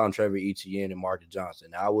good job on Trevor Etienne and Marcus Johnson.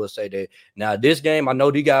 Now, I will say that. Now, this game, I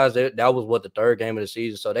know these guys, that was the 3rd game of the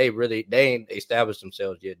season, so they ain't established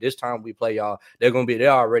themselves yet. This time we play y'all, they're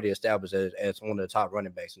already established as one of the top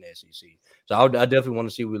running backs in the SEC. So I definitely want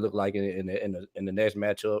to see what we look like in the next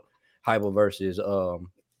matchup, Hyper versus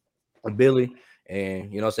Billy.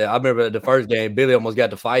 And I remember the first game, Billy almost got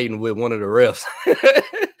to fighting with one of the refs.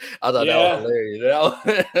 I thought that was hilarious.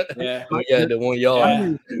 We got the 1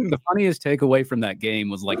 yard. The funniest takeaway from that game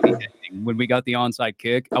was like the ending. When we got the onside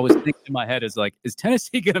kick, I was thinking in my head, is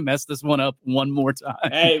Tennessee going to mess this one up one more time?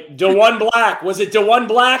 Hey, DeJuan Black. Was it DeJuan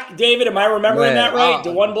Black, David? Am I remembering that right?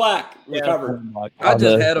 DeJuan Black recovered. I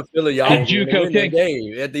just had a feeling y'all win that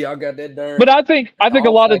game. Y'all got that darn. But I think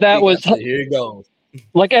a lot of that was here it goes.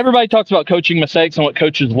 Like everybody talks about coaching mistakes and what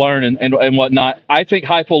coaches learn and whatnot. I think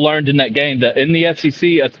Heupel learned in that game that in the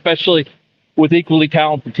SEC, especially with equally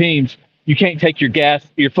talented teams, you can't take your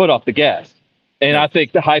foot off the gas. And I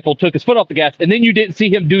think the Heupel took his foot off the gas, and then you didn't see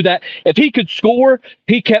him do that. If he could score,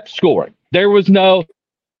 he kept scoring. There was no.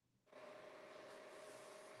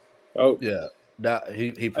 Oh yeah. I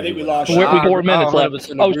think we lost. 4 minutes left.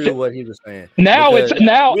 Agree with what he was saying. Now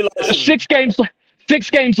 6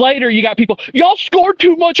 games later, you got people, y'all scored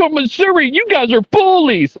too much on Missouri. You guys are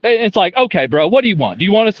bullies. And it's like, okay, bro, what do you want? Do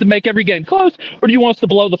you want us to make every game close, or do you want us to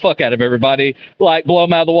blow the fuck out of everybody, like blow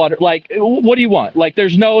them out of the water? Like, what do you want? Like,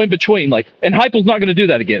 there's no in between. Like, and Heupel's not going to do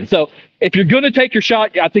that again. So if you're going to take your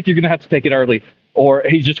shot, I think you're going to have to take it early, or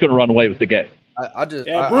he's just going to run away with the game. Brew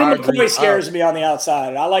McCoy scares me on the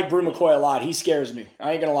outside. I like Brew McCoy a lot. He scares me.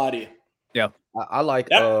 I ain't going to lie to you. Yeah. I like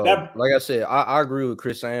like I said, I agree with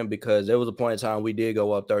Chris Sam, because there was a point in time we did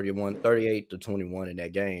go up 38-21 in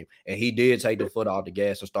that game, and he did take the foot off the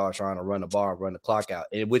gas and start trying to run the ball, run the clock out,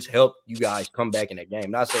 and which helped you guys come back in that game.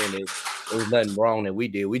 Not saying that there was nothing wrong that we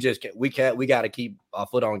did. We just we got to keep our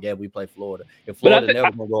foot on gas. We play Florida, and Florida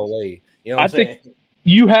never gonna go away. You know what I'm saying? Think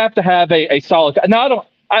you have to have a solid. Now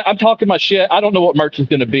I'm talking my shit. I don't know what Mertz is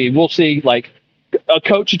going to be. We'll see. Like, a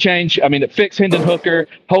coach change. I mean, it fixed Hendon Hooker.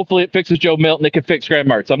 Hopefully it fixes Joe Milton. It can fix Graham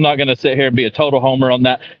Mertz. I'm not going to sit here and be a total homer on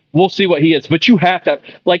that. We'll see what he is. But you have to,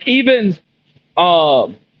 like, even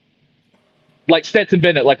like Stetson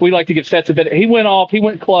Bennett, like we like to give Stetson Bennett. He went off. He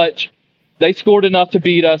went clutch. They scored enough to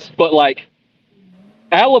beat us. But, like,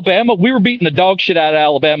 Alabama, we were beating the dog shit out of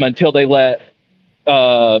Alabama until they let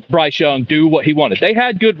Bryce Young do what he wanted. They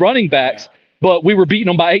had good running backs, but we were beating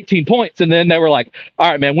them by 18 points. And then they were like,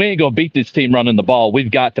 all right, man, we ain't going to beat this team running the ball.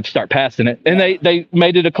 We've got to start passing it. And they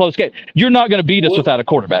made it a close game. You're not going to beat us without a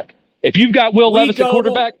quarterback. If you've got Will Levis at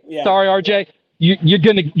quarterback, sorry, RJ, you're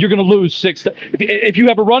gonna lose 6. If you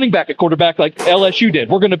have a running back at quarterback like LSU did,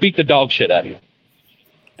 we're going to beat the dog shit out of you.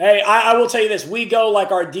 Hey, I will tell you this. We go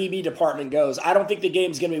like our DB department goes. I don't think the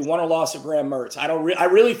game's going to be won or loss of Graham Mertz. I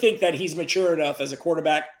really think that he's mature enough as a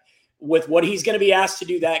quarterback with what he's going to be asked to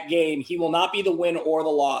do that game. He will not be the win or the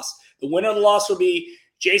loss. The win or the loss will be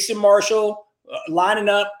Jason Marshall lining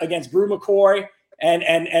up against Brew McCoy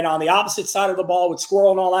and on the opposite side of the ball with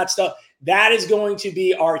Squirrel and all that stuff, that is going to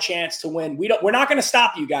be our chance to win. We're not going to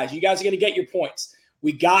stop you guys. You guys are going to get your points.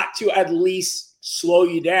 We got to at least slow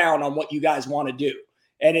you down on what you guys want to do.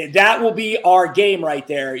 And that will be our game right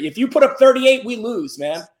there. If you put up 38, we lose,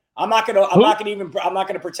 man. I'm not going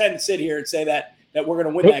to pretend to sit here and say that we're going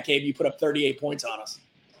to win that game. You put up 38 points on us.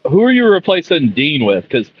 Who are you replacing Dean with?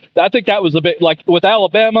 Because I think that was a bit like with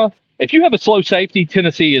Alabama. If you have a slow safety,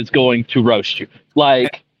 Tennessee is going to roast you.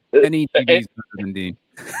 Like any better than Dean.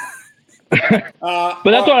 But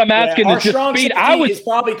that's what I'm asking. Our is just strong speed. safety is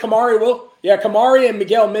probably Kamari. Kamari and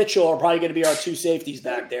Miguel Mitchell are probably going to be our two safeties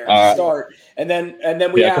back there to start, and then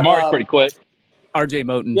we have Kamari's pretty quick. RJ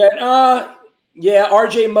Moten.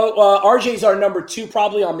 RJ's our number 2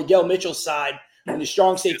 probably on Miguel Mitchell's side on the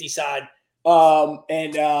strong safety side, Jordan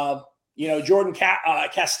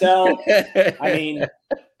Castell. I mean,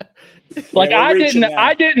 like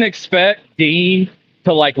I didn't expect Dean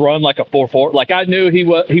to like run like a 4.4. Like I knew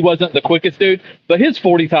he wasn't the quickest dude, but his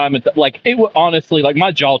 40 time it was honestly like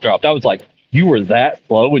my jaw dropped. I was like, you were that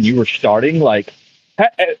slow when you were starting. Like,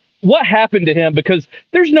 what happened to him? Because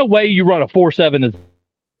there's no way you run a 4.7.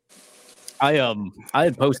 I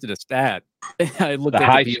had posted a stat. I looked at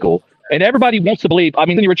high school, and everybody wants to believe. I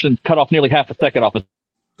mean, Anthony Richardson cut off nearly half a second off his.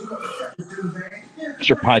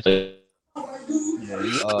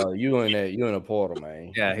 You in a portal,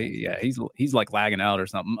 man. He's like lagging out or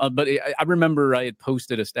something. But I remember I had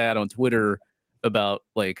posted a stat on Twitter about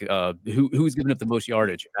like who's giving up the most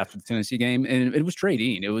yardage after the Tennessee game, and it was Trey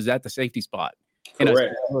Dean. It was at the safety spot. And I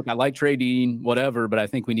said, look, I like Trey Dean, whatever, but I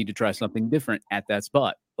think we need to try something different at that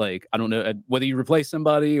spot. Like, I don't know whether you replace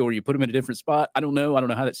somebody or you put him in a different spot. I don't know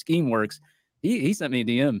how that scheme works. He sent me a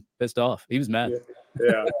DM pissed off. He was mad.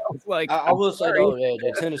 Yeah. I will say though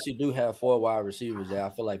that Tennessee do have 4 wide receivers that I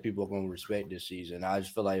feel like people are going to respect this season. I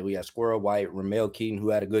just feel like we got Squirrel White, Ramel Keaton, who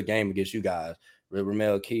had a good game against you guys.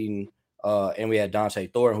 Ramel Keaton, and we had Dante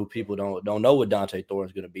Thornton, who people don't know what Dante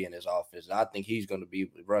Thornton's going to be in this offense. And I think he's going to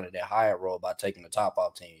be running that higher role by taking the top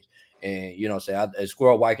off teams. And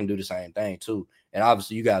Squirrel White can do the same thing too. And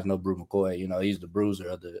obviously, you guys know Brew McCoy. He's the bruiser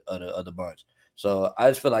of the bunch. So I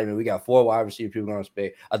just feel like we got 4 wide receivers people going to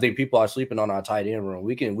respect. I think people are sleeping on our tight end room.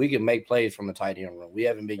 We can make plays from the tight end room. We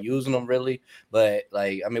haven't been using them really, but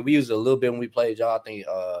we used it a little bit when we played y'all. I think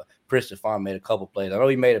Preston Farm made a couple plays. I know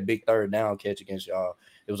he made a big 3rd down catch against y'all.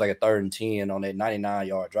 It was like a 3rd and 10 on that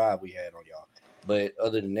 99-yard drive we had on y'all. But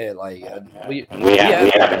other than that, we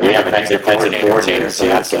have an extra coordinator, so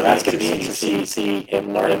that's going to be interesting to see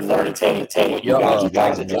him learn and take what you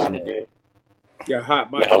guys are trying to do. Yeah,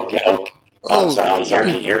 hot mic. Okay. Oh, sorry,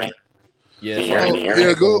 can you hear me?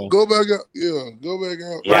 Yeah, go back out. Yeah, go back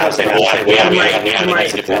out. Yeah, I was saying we have an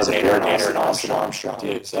extra coordinator and Austin Armstrong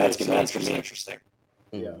too, so that's going to be interesting.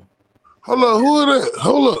 Yeah. Hold up, who is that?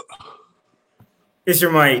 Hold up. It's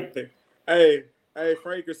your mic. Hey,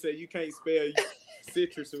 Franker said you can't spell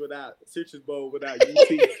citrus bowl without UT.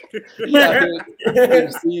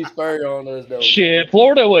 Shit,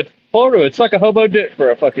 Florida would suck a hobo dick for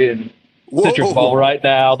a fucking Citrus Bowl right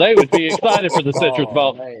now. They would be excited for the Citrus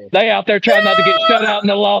Bowl. Man. They out there trying not to get shut out in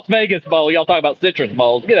the Las Vegas Bowl. Y'all talking about Citrus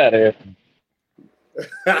Bowls. Get out of here.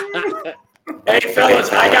 Hey, fellas,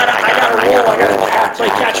 I gotta roll. I gotta play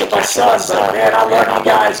catch up my son. But, man, I love you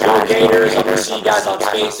guys. Go Gators. I'm going to see you guys on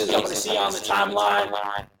Spaces. I'm going to see you on the timeline.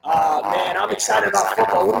 Man, I'm excited about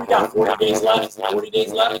football. What do we got? 40 days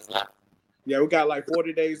left? Yeah, we got like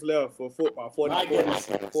 40 days left for football.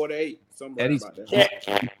 48, something Eddie's about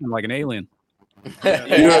that. like an alien.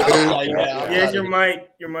 Here's your mic.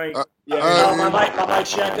 My mic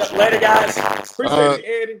checked up. Later, guys. Appreciate it,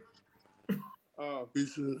 Eddie.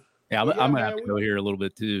 Yeah, I'm gonna have to go here a little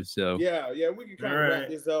bit too. So yeah, we can kind of wrap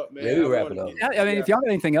this up, man. Yeah, we wrap it up. I mean, if y'all got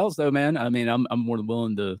anything else though, man, I mean, I'm more than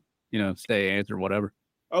willing to stay, answer whatever.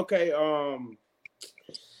 Okay.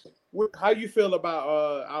 How you feel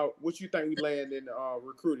about what you think we land in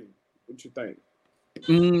recruiting? What you think?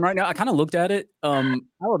 Right now, I kind of looked at it.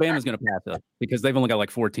 Alabama's going to pass up because they've only got like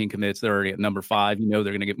 14 commits. They're already at number 5. They're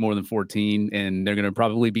going to get more than 14, and they're going to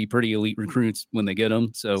probably be pretty elite recruits when they get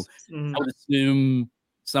them. So I would assume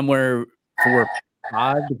somewhere 4 or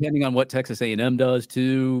 5, depending on what Texas A&M does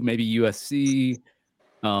too. Maybe USC.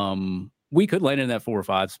 We could land in that 4 or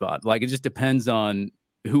 5 spot. Like, it just depends on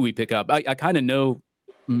who we pick up. I kind of know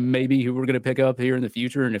maybe who we're going to pick up here in the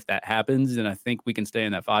future, and if that happens, then I think we can stay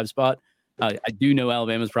in that 5 spot. I do know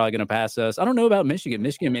Alabama's probably going to pass us. I don't know about Michigan.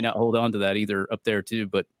 Michigan may not hold on to that either up there too,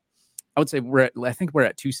 but I would say I think we're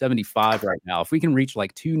at 275 right now. If we can reach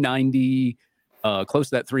like 290, close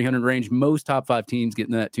to that 300 range. Most top 5 teams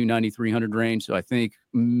getting that 290, 300 range. So I think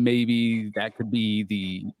maybe that could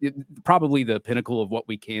be probably the pinnacle of what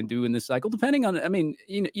we can do in this cycle, depending on, I mean,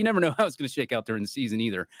 you never know how it's going to shake out during the season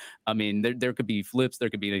either. I mean, there could be flips, there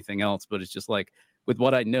could be anything else, but it's just like with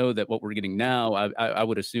what I know that what we're getting now, I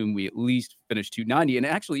would assume we at least finish 290. And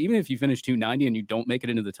actually, even if you finish 290 and you don't make it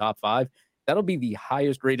into the top 5, that'll be the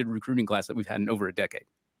highest rated recruiting class that we've had in over a decade.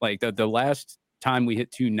 Like the last time we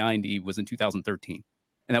hit 290 was in 2013,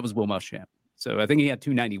 and that was Will Muschamp. So I think he had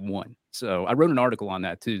 291. So I wrote an article on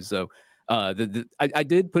that too. So I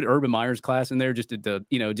did put Urban Meyer's class in there just to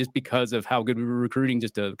just because of how good we were recruiting,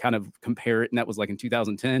 just to kind of compare it. And that was like in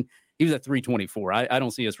 2010. He was at 324. I don't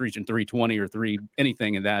see us reaching 320 or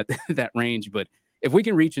anything in that that range. But if we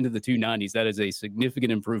can reach into the 290s, that is a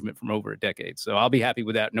significant improvement from over a decade. So I'll be happy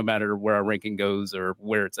with that, no matter where our ranking goes or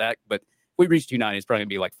where it's at. But if we reach 290, it's probably gonna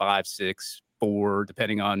be like 5, 6, 4,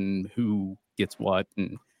 depending on who gets what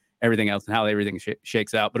and everything else and how everything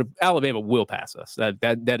shakes out. But Alabama will pass us.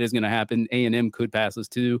 That is going to happen. A&M could pass us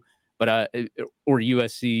too, but or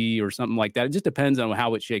USC or something like that. It just depends on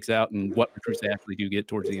how it shakes out and what recruits they actually do get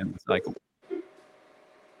towards the end of the cycle.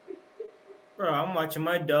 Bro, I'm watching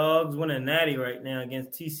my dogs win a natty right now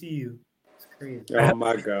against TCU. It's crazy. Oh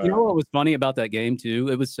my God! You know what was funny about that game too?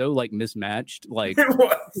 It was so like mismatched. Like it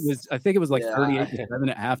was. I think it was like 38-7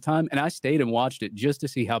 at halftime, and I stayed and watched it just to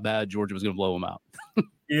see how bad Georgia was going to blow them out.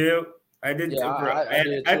 Yeah, I did. Yeah, bro. I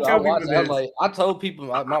did too. I told people.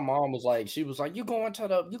 My mom was like, she was like, "You going to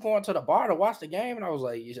the bar to watch the game?" And I was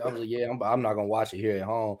like, "Yeah, I'm not gonna watch it here at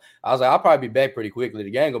home." I was like, "I'll probably be back pretty quickly.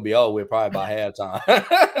 The game gonna be over with probably by halftime."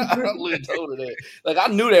 I literally told her that. Like I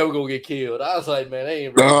knew they were gonna get killed. I was like, "Man, they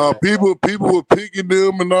ain't." People were picking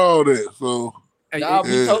them and all that. So. Nah,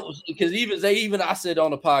 because I said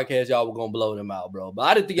on the podcast y'all were gonna blow them out, bro. But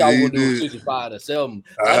I didn't think y'all were gonna do 65 to 7.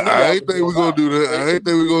 I ain't think we're gonna do that. I ain't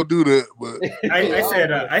think we're gonna do that. But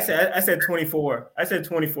I said 24. I said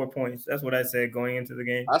 24 points. That's what I said going into the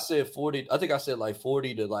game. I said 40. I think I said like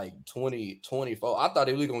 40 to like 20, 24. I thought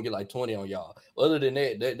they were gonna get like 20 on y'all. Other than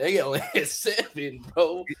that, they only had 7,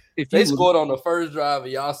 bro. If they scored on the first drive,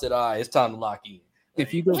 and y'all said, "All right, it's time to lock in."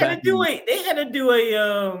 If you go they had to do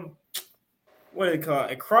a what do they call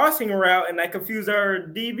it? A crossing route, and I confused our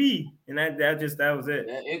DB, and that was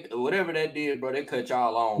it. Whatever that did, bro, they cut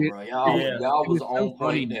y'all on, bro. Y'all was on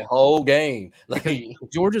point the whole game. Like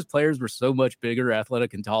Georgia's players were so much bigger,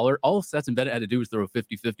 athletic, and taller. All Stetson Bennett had to do was throw a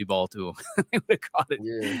 50-50 ball to them. They would have caught it.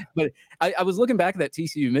 Yeah. But I was looking back at that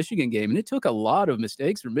TCU Michigan game, and it took a lot of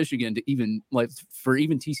mistakes for Michigan to even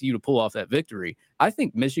TCU to pull off that victory. I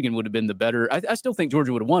think Michigan would have been the better. I still think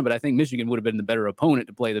Georgia would have won, but I think Michigan would have been the better opponent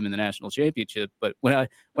to play them in the national championship. But when I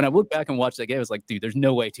look back and watch that game, I was like, dude, there's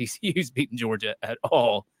no way TCU's beating Georgia at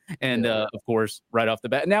all. And of course, right off the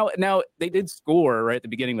bat, now they did score right at the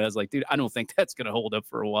beginning, but I was like, dude, I don't think that's going to hold up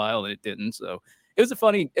for a while, and it didn't. So it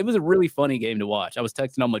was a really funny game to watch. I was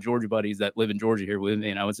texting all my Georgia buddies that live in Georgia here with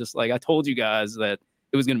me, and I was just like, I told you guys that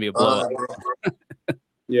it was going to be a blowout.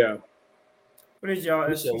 Yeah. What is y'all?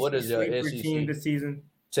 What is your SEC team this season?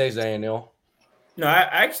 Texas A&M. No,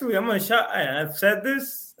 I'm gonna shout. I've said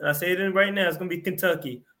this, and I say it right now. It's gonna be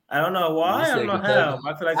Kentucky. I don't know why. I don't know how.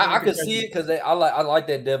 I feel like I can see it because I like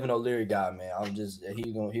that Devin O'Leary guy, man. I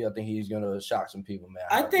think he's gonna shock some people, man.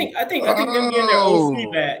 I think them getting their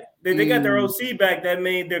OC back. They got their OC back that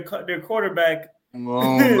made their quarterback.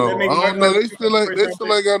 No. They still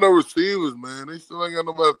ain't got no receivers, man. They still ain't got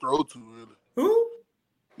nobody to throw to, really. Who?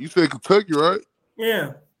 You said Kentucky, right?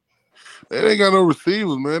 Yeah. They ain't got no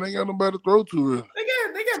receivers, man. They ain't got nobody to throw to, really.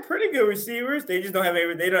 They got pretty good receivers. They just don't have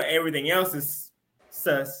everything else is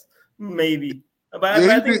sus, maybe. But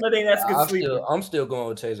I think that's good sleeper. I'm still going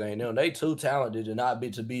with Texas A&M. They too talented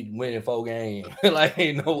to be winning 4 games. Like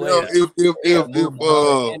ain't no way. If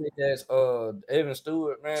that's Evan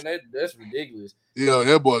Stewart, man, that's ridiculous. Yeah,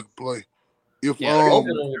 that boy can play. Then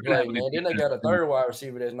they got a third wide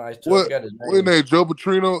receiver that's nice too. What name? Joe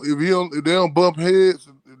Petrino. If they don't bump heads,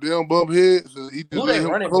 he just who they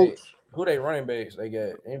running backs? Who they running backs? They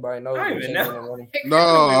got anybody know? I don't even know. No,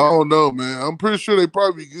 I don't know, man. I'm pretty sure they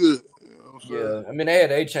probably good. You know yeah, I mean they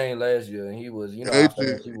had A-Chain last year, and he was,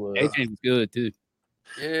 A-Chain was good too.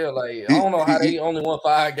 Yeah, like I don't know how they only won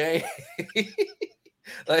 5 games.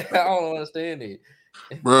 Like I don't understand it.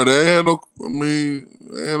 Bro, they had no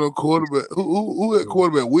quarterback. Who had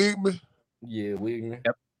quarterback? Wigman? Yeah, Wigman.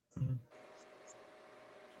 Yep.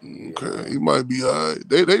 Okay, he might be all right.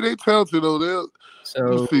 They talented though.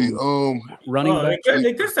 So see, running back.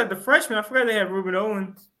 They could start the freshman. I forgot they had Ruben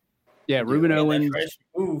Owens. Yeah, Ruben Owens.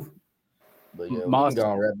 But yeah, we can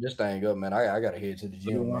go and wrap this thing up, man. I gotta head to the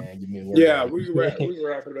gym, man. Give me a word. Yeah, we can wrap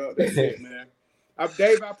it up. That's it, man.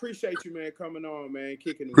 Dave, I appreciate you, man, coming on, man,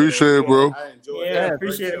 kicking it. Appreciate it, bro. I enjoyed Yeah, that.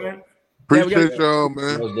 appreciate it, man. Appreciate y'all,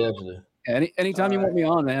 man. Most definitely. Anytime you want me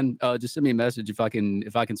on, man, just send me a message. If I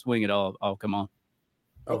can swing it, I'll come on.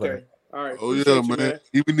 Okay. All right. Oh Appreciate yeah, you, man.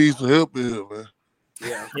 Even needs some help in here, man.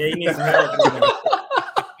 Yeah. Yeah, you need some help.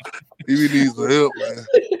 Even needs some help, man.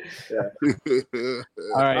 Yeah.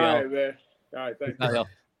 All right, All y'all. right, man. All right, thank you. Y'all.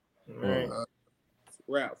 All right.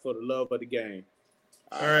 Wrap for the love of the game.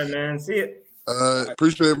 All right, man. See it.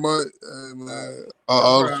 Appreciate Mike. Man.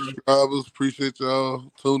 All the subscribers. Appreciate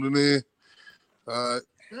y'all tuning in. All right.